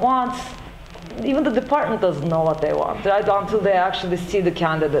department wants. Even the department doesn't know what they want, right? Until they actually see the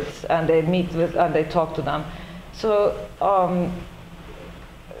candidates and they meet with and they talk to them. So,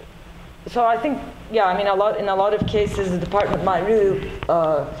 so I think, in a lot of cases, the department might really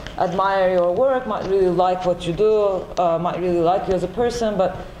admire your work, might really like what you do, might really like you as a person,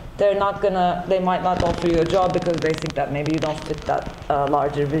 but they might not offer you a job because they think that maybe you don't fit that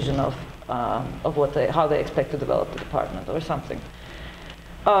larger vision of how they expect to develop the department or something.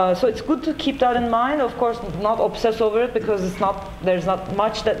 So it's good to keep that in mind. Of course, not obsess over it because there's not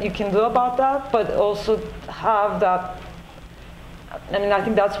much that you can do about that, but also have that. I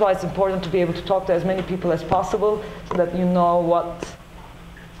think that's why it's important to be able to talk to as many people as possible so that you know what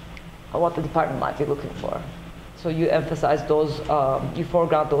the department might be looking for. So you emphasize those, you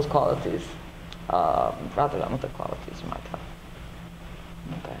foreground those qualities rather than other qualities you might have.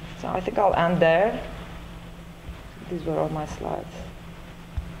 Okay, so I think I'll end there. These were all my slides.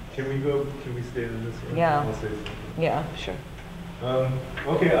 Can we stay in this one? Yeah. I'll say something. Yeah, sure.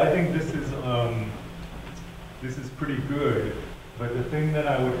 Okay, I think this is pretty good. But the thing that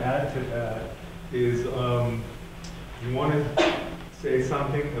I would add to that is you want to say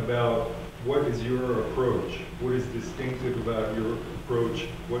something about what is your approach? What is distinctive about your approach?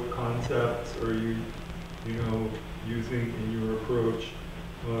 What concepts are you using in your approach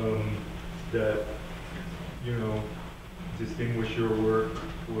that, distinguish your work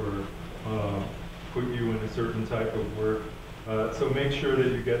or put you in a certain type of work? So make sure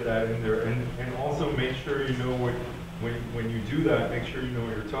that you get that in there, and also make sure you know what, when you do that, make sure you know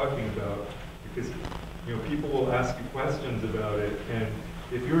what you're talking about, because people will ask you questions about it, and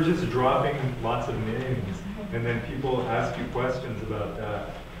if you're just dropping lots of names and then people ask you questions about that,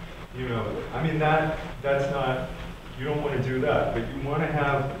 that's not, you don't want to do that, but you want to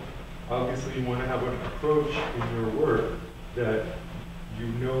have, obviously you want to have an approach in your work that you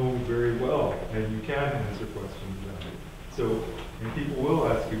know very well and you can answer questions about it. So, and people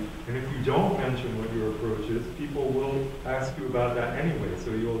will ask you, and if you don't mention what your approach is, people will ask you about that anyway,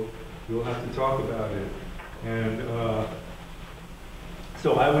 so you'll have to talk about it. And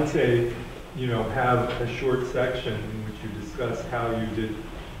so I would say, have a short section in which you discuss how you did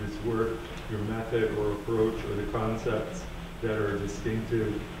this work, your method or approach or the concepts that are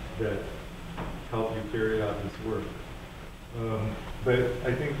distinctive that help you carry out this work. But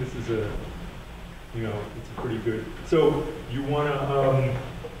I think this is it's a pretty good, so you want to,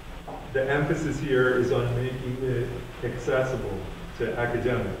 the emphasis here is on making it accessible to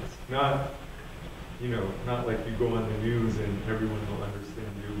academics, not like you go on the news and everyone will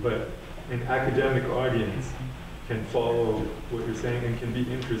understand you, but an academic audience can follow what you're saying and can be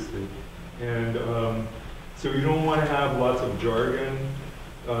interested. And so you don't want to have lots of jargon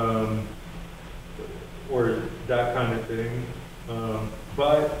or that kind of thing.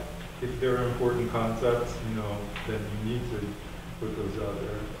 But if there are important concepts, then you need to put those out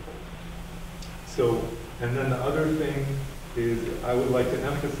there. So, and then the other thing is I would like to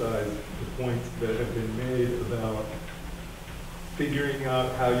emphasize the points that have been made about figuring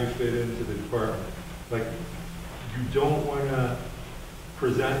out how you fit into the department. Like, you don't want to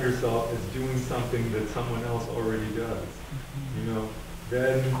present yourself as doing something that someone else already does.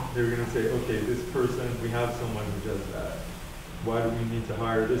 Then they're going to say, okay, this person, we have someone who does that. Why do we need to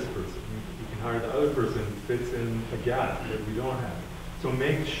hire this person? We can hire the other person who fits in a gap that we don't have. So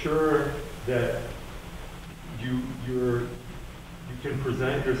make sure that you can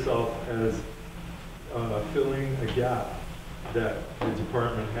present yourself as filling a gap that the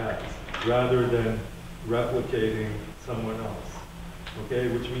department has, rather than replicating someone else. Okay,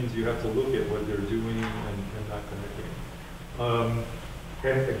 which means you have to look at what they're doing and that kind of thing.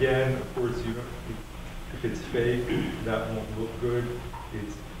 And again, of course, if it's fake, that won't look good.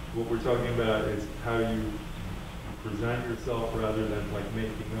 It's what we're talking about is how you present yourself rather than like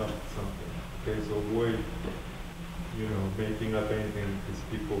making up something. Okay, so avoid making up anything because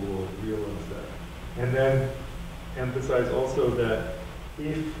people will realize that. And then emphasize also that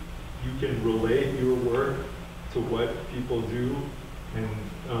if you can relate your work to what people do, and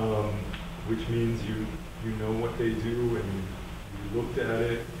which means you know what they do and you looked at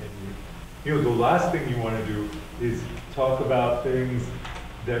it, and the last thing you want to do is talk about things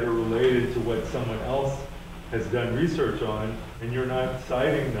that are related to what someone else has done research on, and you're not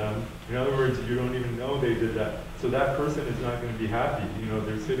citing them. In other words, you don't even know they did that. So that person is not going to be happy.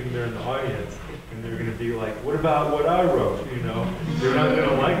 They're sitting there in the audience, and they're going to be like, what about what I wrote? They're not going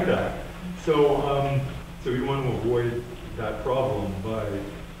to like that. So, so you want to avoid that problem by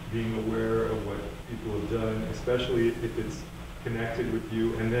being aware of what people have done, especially if it's connected with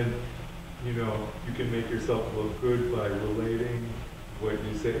you. And then, you can make yourself look good by relating what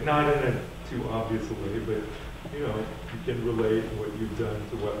you say, not in a too obvious way, but you can relate what you've done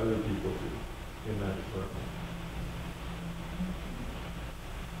to what other people do in that department.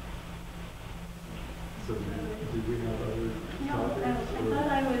 So did we have other topics? I thought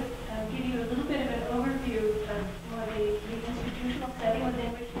I would give you a little bit of an overview of the institutional setting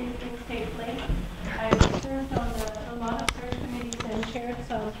within which these things take place. I've served on a lot of search committees and chaired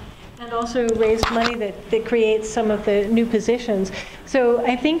some, and also raised money that creates some of the new positions. So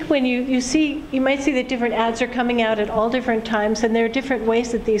I think when you might see that different ads are coming out at all different times, and there are different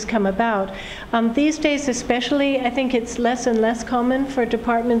ways that these come about. These days especially, I think it's less and less common for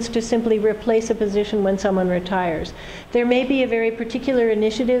departments to simply replace a position when someone retires. There may be a very particular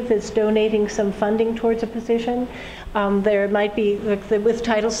initiative that's donating some funding towards a position. There might be, with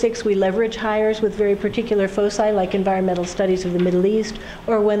Title VI, we leverage hires with very particular foci, like environmental studies of the Middle East,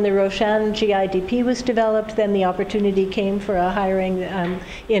 or when the Roshan GIDP was developed, then the opportunity came for a hiring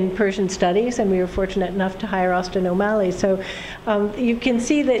in Persian studies, and we were fortunate enough to hire Austin O'Malley. So you can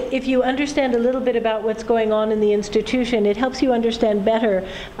see that if you understand a little bit about what's going on in the institution, it helps you understand better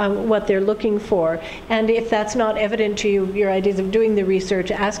what they're looking for. And if that's not evident to you, your ideas of doing the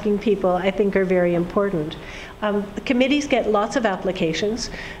research, asking people, I think are very important. The committees get lots of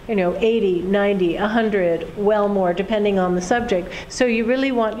applications, 80, 90, 100, well more, depending on the subject. So you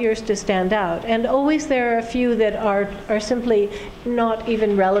really want yours to stand out. And always there are a few that are simply not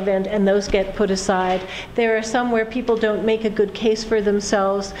even relevant, and those get put aside. There are some where people don't make a good case for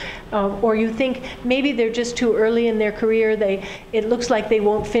themselves, or you think maybe they're just too early in their career. It looks like they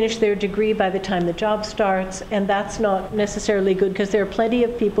won't finish their degree by the time the job starts, and that's not necessarily good, because there are plenty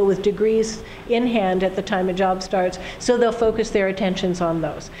of people with degrees in hand at the time a job starts, so they'll focus their attentions on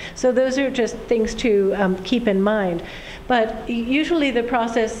those. So those are just things to keep in mind. But usually the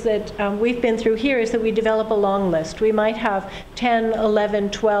process that we've been through here is that we develop a long list. We might have 10, 11,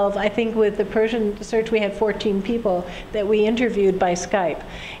 12. I think with the Persian search we had 14 people that we interviewed by Skype.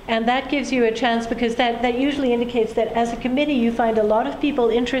 And that gives you a chance, because that usually indicates that as a committee you find a lot of people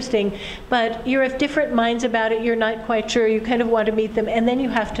interesting, but you're of different minds about it, you're not quite sure, you kind of want to meet them, and then you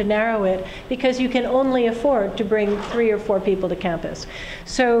have to narrow it, because you can only afford to bring 3 or 4 people to campus.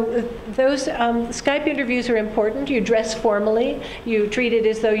 So those Skype interviews are important. You dress formally, you treat it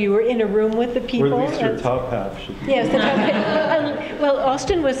as though you were in a room with the people. Or at least your top half should be. Yes, the top half. Well,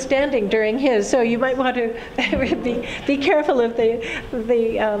 Austin was standing during his, so you might want to be careful of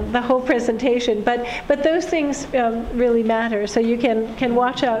the whole presentation. But those things really matter, so you can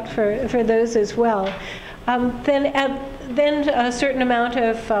watch out for those as well. Then a certain amount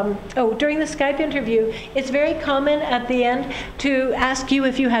of, during the Skype interview, it's very common at the end to ask you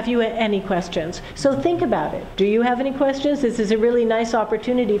if you have any questions. So think about it. Do you have any questions? This is a really nice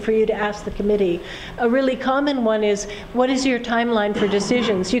opportunity for you to ask the committee. A really common one is, what is your timeline for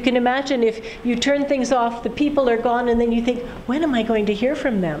decisions? You can imagine if you turn things off, the people are gone, and then you think, when am I going to hear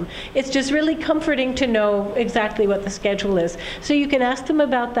from them? It's just really comforting to know exactly what the schedule is. So you can ask them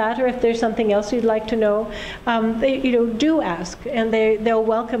about that, or if there's something else you'd like to know, do ask, and they'll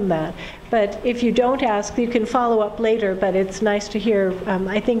welcome that. But if you don't ask, you can follow up later, but it's nice to hear,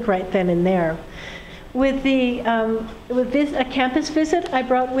 I think, right then and there. With a campus visit, I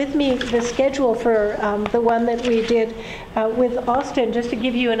brought with me the schedule for the one that we did with Austin, just to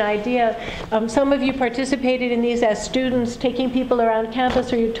give you an idea. Some of you participated in these as students, taking people around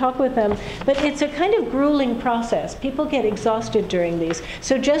campus, or you talk with them, but it's a kind of grueling process. People get exhausted during these,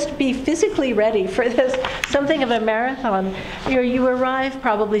 so just be physically ready for this, something of a marathon. You arrive,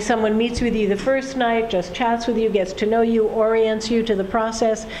 probably someone meets with you the first night, just chats with you, gets to know you, orients you to the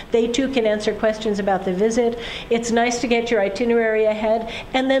process. They too can answer questions about the visit. It's nice to get your itinerary ahead,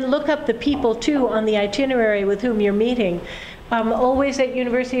 and then look up the people too on the itinerary with whom you're meeting. Always at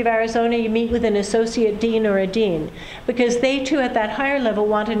University of Arizona, you meet with an associate dean or a dean, because they too at that higher level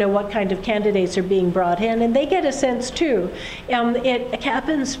want to know what kind of candidates are being brought in, and they get a sense too. It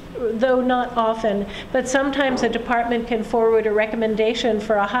happens, though not often, but sometimes a department can forward a recommendation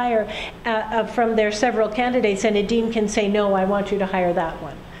for a hire from their several candidates, and a dean can say, no, I want you to hire that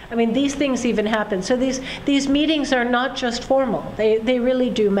one. I mean, these things even happen. So these meetings are not just formal. They really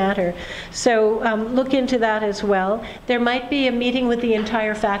do matter. So look into that as well. There might be a meeting with the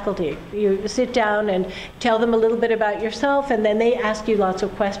entire faculty. You sit down and tell them a little bit about yourself, and then they ask you lots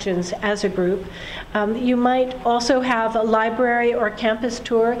of questions as a group. You might also have a library or campus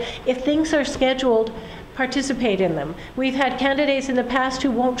tour. If things are scheduled, participate in them. We've had candidates in the past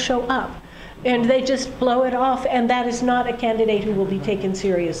who won't show up, and they just blow it off, and that is not a candidate who will be taken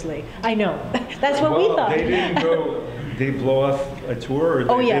seriously. I know. That's what we thought. They didn't go, they blow off a tour,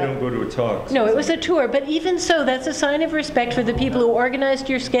 or they don't go to a talk? No, it was a tour, but even so, that's a sign of respect for the people who organized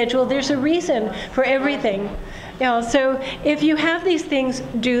your schedule. There's a reason for everything. So if you have these things,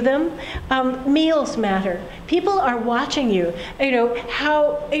 do them. Meals matter. People are watching you.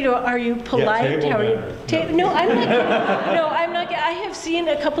 How are you polite? Yeah, How are you? No, I'm not. No, I'm not. I have seen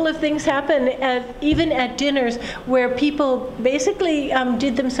a couple of things happen, even at dinners, where people basically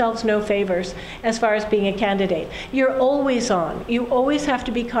did themselves no favors as far as being a candidate. You're always on. You always have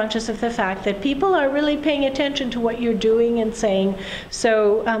to be conscious of the fact that people are really paying attention to what you're doing and saying.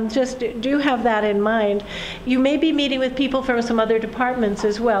 So just do have that in mind. You may be meeting with people from some other departments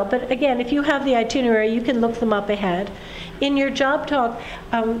as well, but again, if you have the itinerary, you can look them up ahead. In your job talk,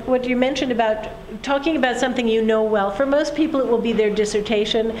 what you mentioned about talking about something you know well, for most people it will be their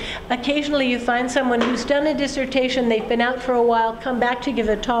dissertation. Occasionally you find someone who's done a dissertation, they've been out for a while, come back to give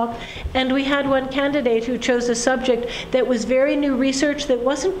a talk, and we had one candidate who chose a subject that was very new research that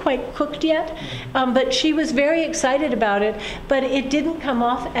wasn't quite cooked yet, but she was very excited about it, but it didn't come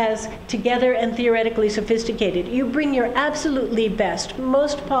off as together and theoretically sophisticated. You bring your absolutely best,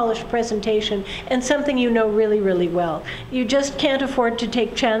 most polished presentation and something you know really, really well. You just can't afford to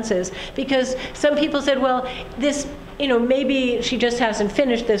take chances, because some people said, well, this, maybe she just hasn't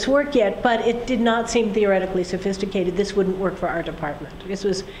finished this work yet, but it did not seem theoretically sophisticated. This wouldn't work for our department. This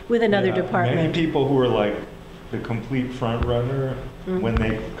was with another department. Many people who are like the complete front runner, when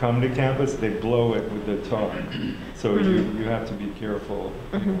they come to campus, they blow it with the talk. So you have to be careful.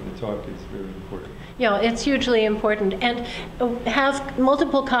 The talk is very important. Yeah, it's hugely important. And have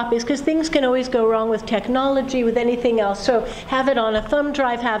multiple copies, because things can always go wrong with technology, with anything else. So have it on a thumb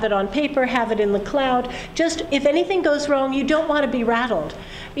drive, have it on paper, have it in the cloud. Just if anything goes wrong, you don't want to be rattled.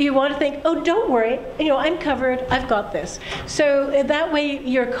 you want to think, oh, don't worry, I'm covered, I've got this. So that way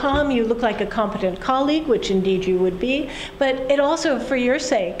you're calm, you look like a competent colleague, which indeed you would be, but it also, for your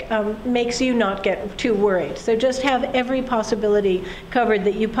sake, makes you not get too worried. So just have every possibility covered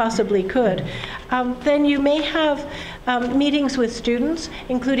that you possibly could. Then you may have meetings with students,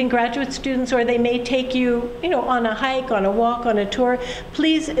 including graduate students, or they may take you, on a hike, on a walk, on a tour.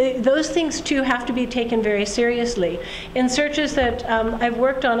 Please, those things too have to be taken very seriously. In searches that I've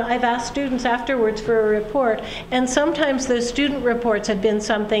worked on, I've asked students afterwards for a report, and sometimes those student reports have been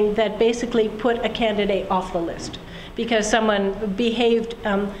something that basically put a candidate off the list, because someone behaved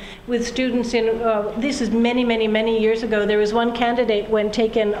with students in, this is many, many, many years ago. There was one candidate, when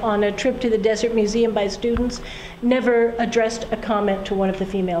taken on a trip to the Desert Museum by students, never addressed a comment to one of the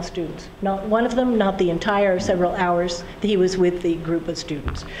female students. Not one of them, not the entire several hours that he was with the group of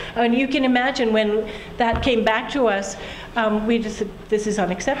students. And you can imagine when that came back to us, we just said, this is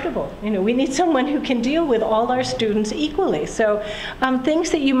unacceptable. We need someone who can deal with all our students equally. So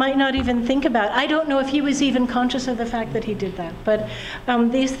things that you might not even think about. I don't know if he was even conscious of the fact that he did that, but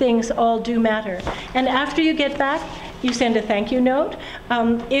these things all do matter. And after you get back, you send a thank you note.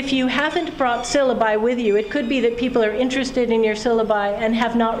 If you haven't brought syllabi with you, it could be that people are interested in your syllabi and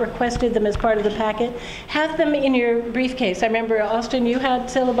have not requested them as part of the packet. Have them in your briefcase. I remember, Austin, you had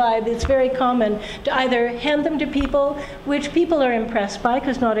syllabi. It's very common to either hand them to people, which people are impressed by,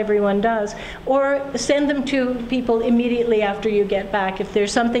 because not everyone does, or send them to people immediately after you get back. If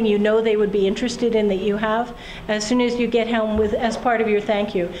there's something they would be interested in that you have, as soon as you get home with as part of your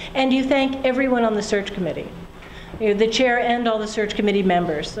thank you. And you thank everyone on the search committee. The chair and all the search committee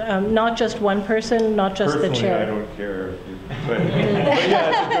members, not just one person, not just the chair. I don't care, but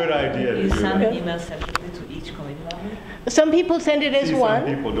yeah, it's a good idea to do Send that. emails separately to each committee member? Some people send it as See, one.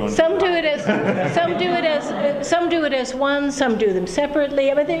 some people don't. Some do it as some do it as one. Some do them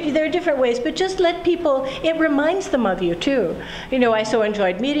separately. I mean, there are different ways, but just let people. It reminds them of you too. I so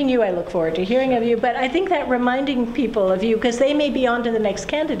enjoyed meeting you. I look forward to hearing of you. But I think that reminding people of you, because they may be on to the next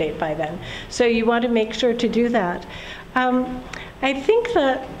candidate by then. So you want to make sure to do that. I think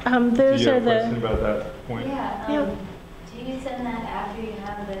that those are the. Do you have a question about that point? Yeah. Do you send that after you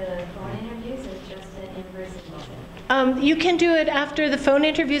have the phone interviews, or just an in-person visit? You can do it after the phone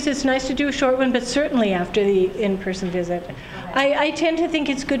interviews. It's nice to do a short one, but certainly after the in-person visit. Okay. I tend to think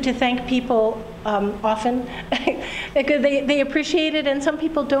it's good to thank people often. They appreciate it, and some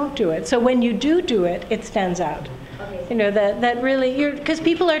people don't do it. So when you do it, it stands out. Okay. That really, because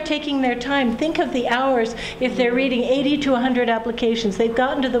people are taking their time. Think of the hours. If they're reading 80 to 100 applications, they've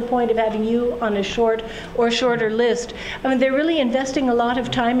gotten to the point of having you on a short or shorter list. I mean, they're really investing a lot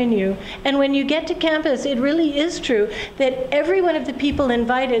of time in you. And when you get to campus, it really is true that every one of the people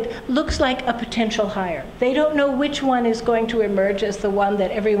invited looks like a potential hire. They don't know which one is going to emerge as the one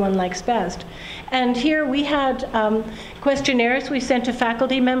that everyone likes best. And here we had questionnaires we sent to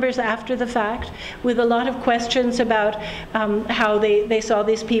faculty members after the fact, with a lot of questions about how they saw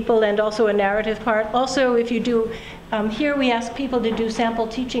these people, and also a narrative part. Also, if you do, here we ask people to do sample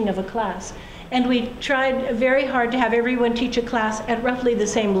teaching of a class. And we tried very hard to have everyone teach a class at roughly the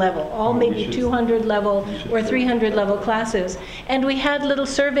same level, all maybe 200 level or 300 level classes. And we had little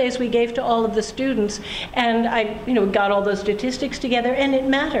surveys we gave to all of the students, and I got all those statistics together, and it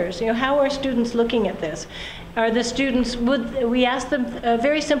matters. How are students looking at this? Are the students, we asked them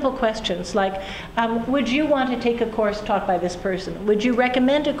very simple questions like, would you want to take a course taught by this person? Would you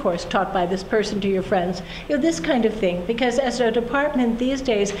recommend a course taught by this person to your friends? This kind of thing, because as a department these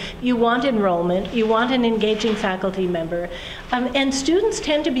days, you want enrollment, you want an engaging faculty member, and students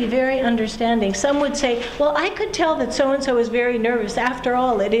tend to be very understanding. Some would say, well, I could tell that so-and-so is very nervous. After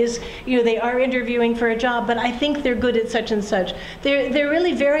all, it is, they are interviewing for a job, but I think they're good at such and such. They're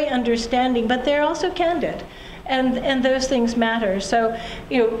really very understanding, but they're also candid. And those things matter. So,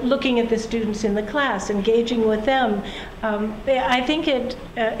 looking at the students in the class, engaging with them, I think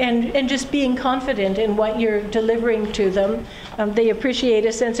and just being confident in what you're delivering to them. They appreciate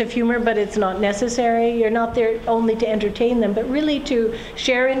a sense of humor, but it's not necessary. You're not there only to entertain them, but really to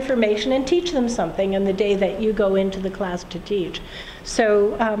share information and teach them something on the day that you go into the class to teach.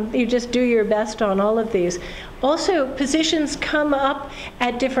 So you just do your best on all of these. Also, positions come up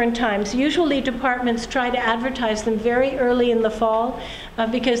at different times. Usually departments try to advertise them very early in the fall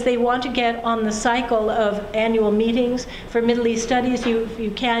because they want to get on the cycle of annual meetings. For Middle East Studies, you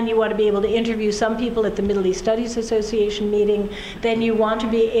want to be able to interview some people at the Middle East Studies Association meeting. Then you want to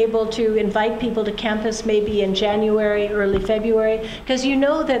be able to invite people to campus maybe in January, early February, because you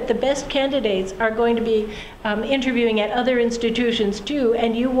know that the best candidates are going to be interviewing at other institutions too,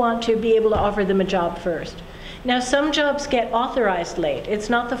 and you want to be able to offer them a job first. Now, some jobs get authorized late. It's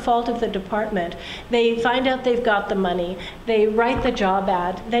not the fault of the department. They find out they've got the money, they write the job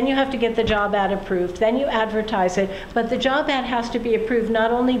ad, then you have to get the job ad approved, then you advertise it, but the job ad has to be approved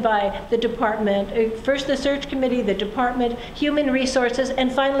not only by the department, first the search committee, the department, human resources,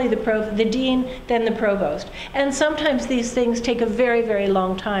 and finally the dean, then the provost. And sometimes these things take a very, very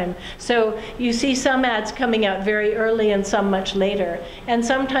long time. So you see some ads coming out very early and some much later. And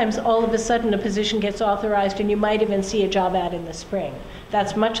sometimes all of a sudden a position gets authorized and you might even see a job ad in the spring.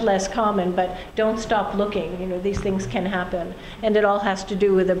 That's much less common, but don't stop looking. You know, these things can happen. And it all has to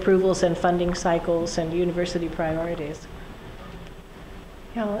do with approvals and funding cycles and university priorities.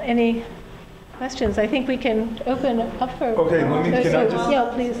 Any questions? I think we can open up for... Okay, can I just... Yeah,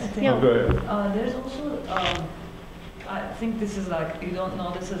 please. Yeah. Oh, go ahead. There's also, I think this is like, you don't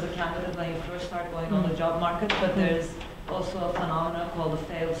know this as a candidate when you first start going on the job market, but there's also a phenomenon called a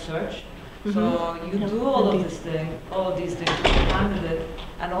failed search. So you do all of these things with the candidate,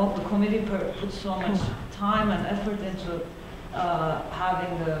 and all the committee puts so much time and effort into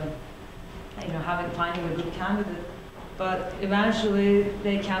finding a good candidate, but eventually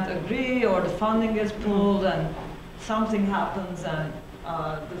they can't agree, or the funding gets pulled, and something happens, and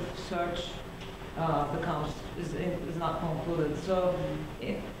the search is not concluded. So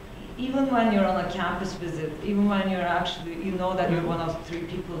even when you're on a campus visit, even when you're actually, you know that you're one of 3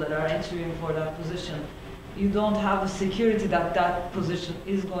 people that are interviewing for that position, you don't have the security that that position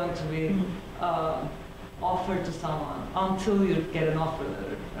is going to be offered to someone until you get an offer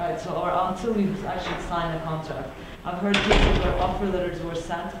letter, right? So, or until you actually sign a contract. I've heard cases where offer letters were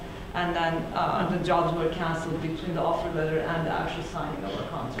sent and then the jobs were canceled between the offer letter and the actual signing of a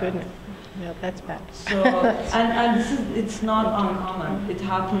contract. Goodness. Yeah, that's bad. So, and it's not uncommon. It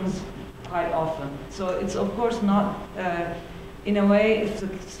happens quite often. So it's of course not, in a way, if the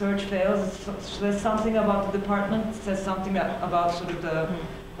search fails, it says something about the department, it says something about sort of the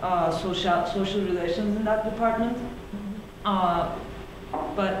social relations in that department,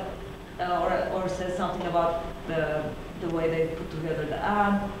 but or says something about the way they put together the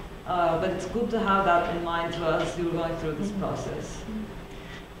ad. But it's good to have that in mind to us who are going through this process.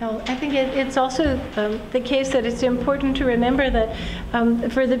 Well, I think it's also the case that it's important to remember that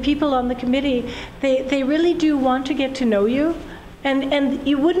for the people on the committee, they really do want to get to know you. And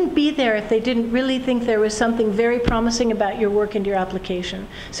you wouldn't be there if they didn't really think there was something very promising about your work and your application.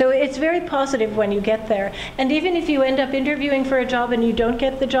 So it's very positive when you get there. And even if you end up interviewing for a job and you don't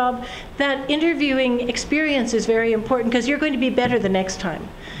get the job, that interviewing experience is very important because you're going to be better the next time.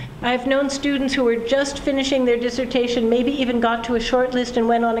 I've known students who were just finishing their dissertation, maybe even got to a short list and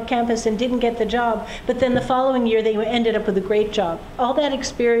went on a campus and didn't get the job, but then the following year they ended up with a great job. All that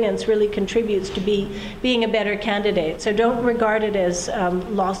experience really contributes to being a better candidate, so don't regard it as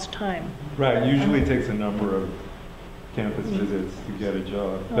lost time. Right, it usually takes a number of campus visits to get a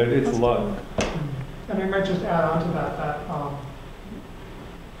job, but it's luck. And I might just add on to that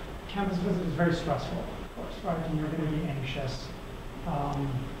campus visit is very stressful, of course, right? And you're going to be anxious.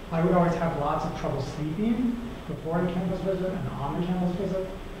 I would always have lots of trouble sleeping before a campus visit and on the campus visit.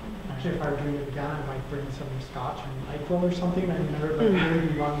 Actually, if I were doing it again, I might bring some scotch and NyQuil or something. I mean, everybody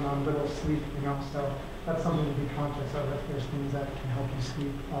really run little sleep, you know. So that's something to be conscious of if there's things that can help you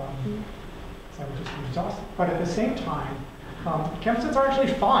sleep. So I would just be exhausted. But at the same time, campus visits are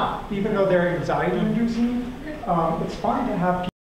actually fun, even though they're anxiety-inducing. It's fun to have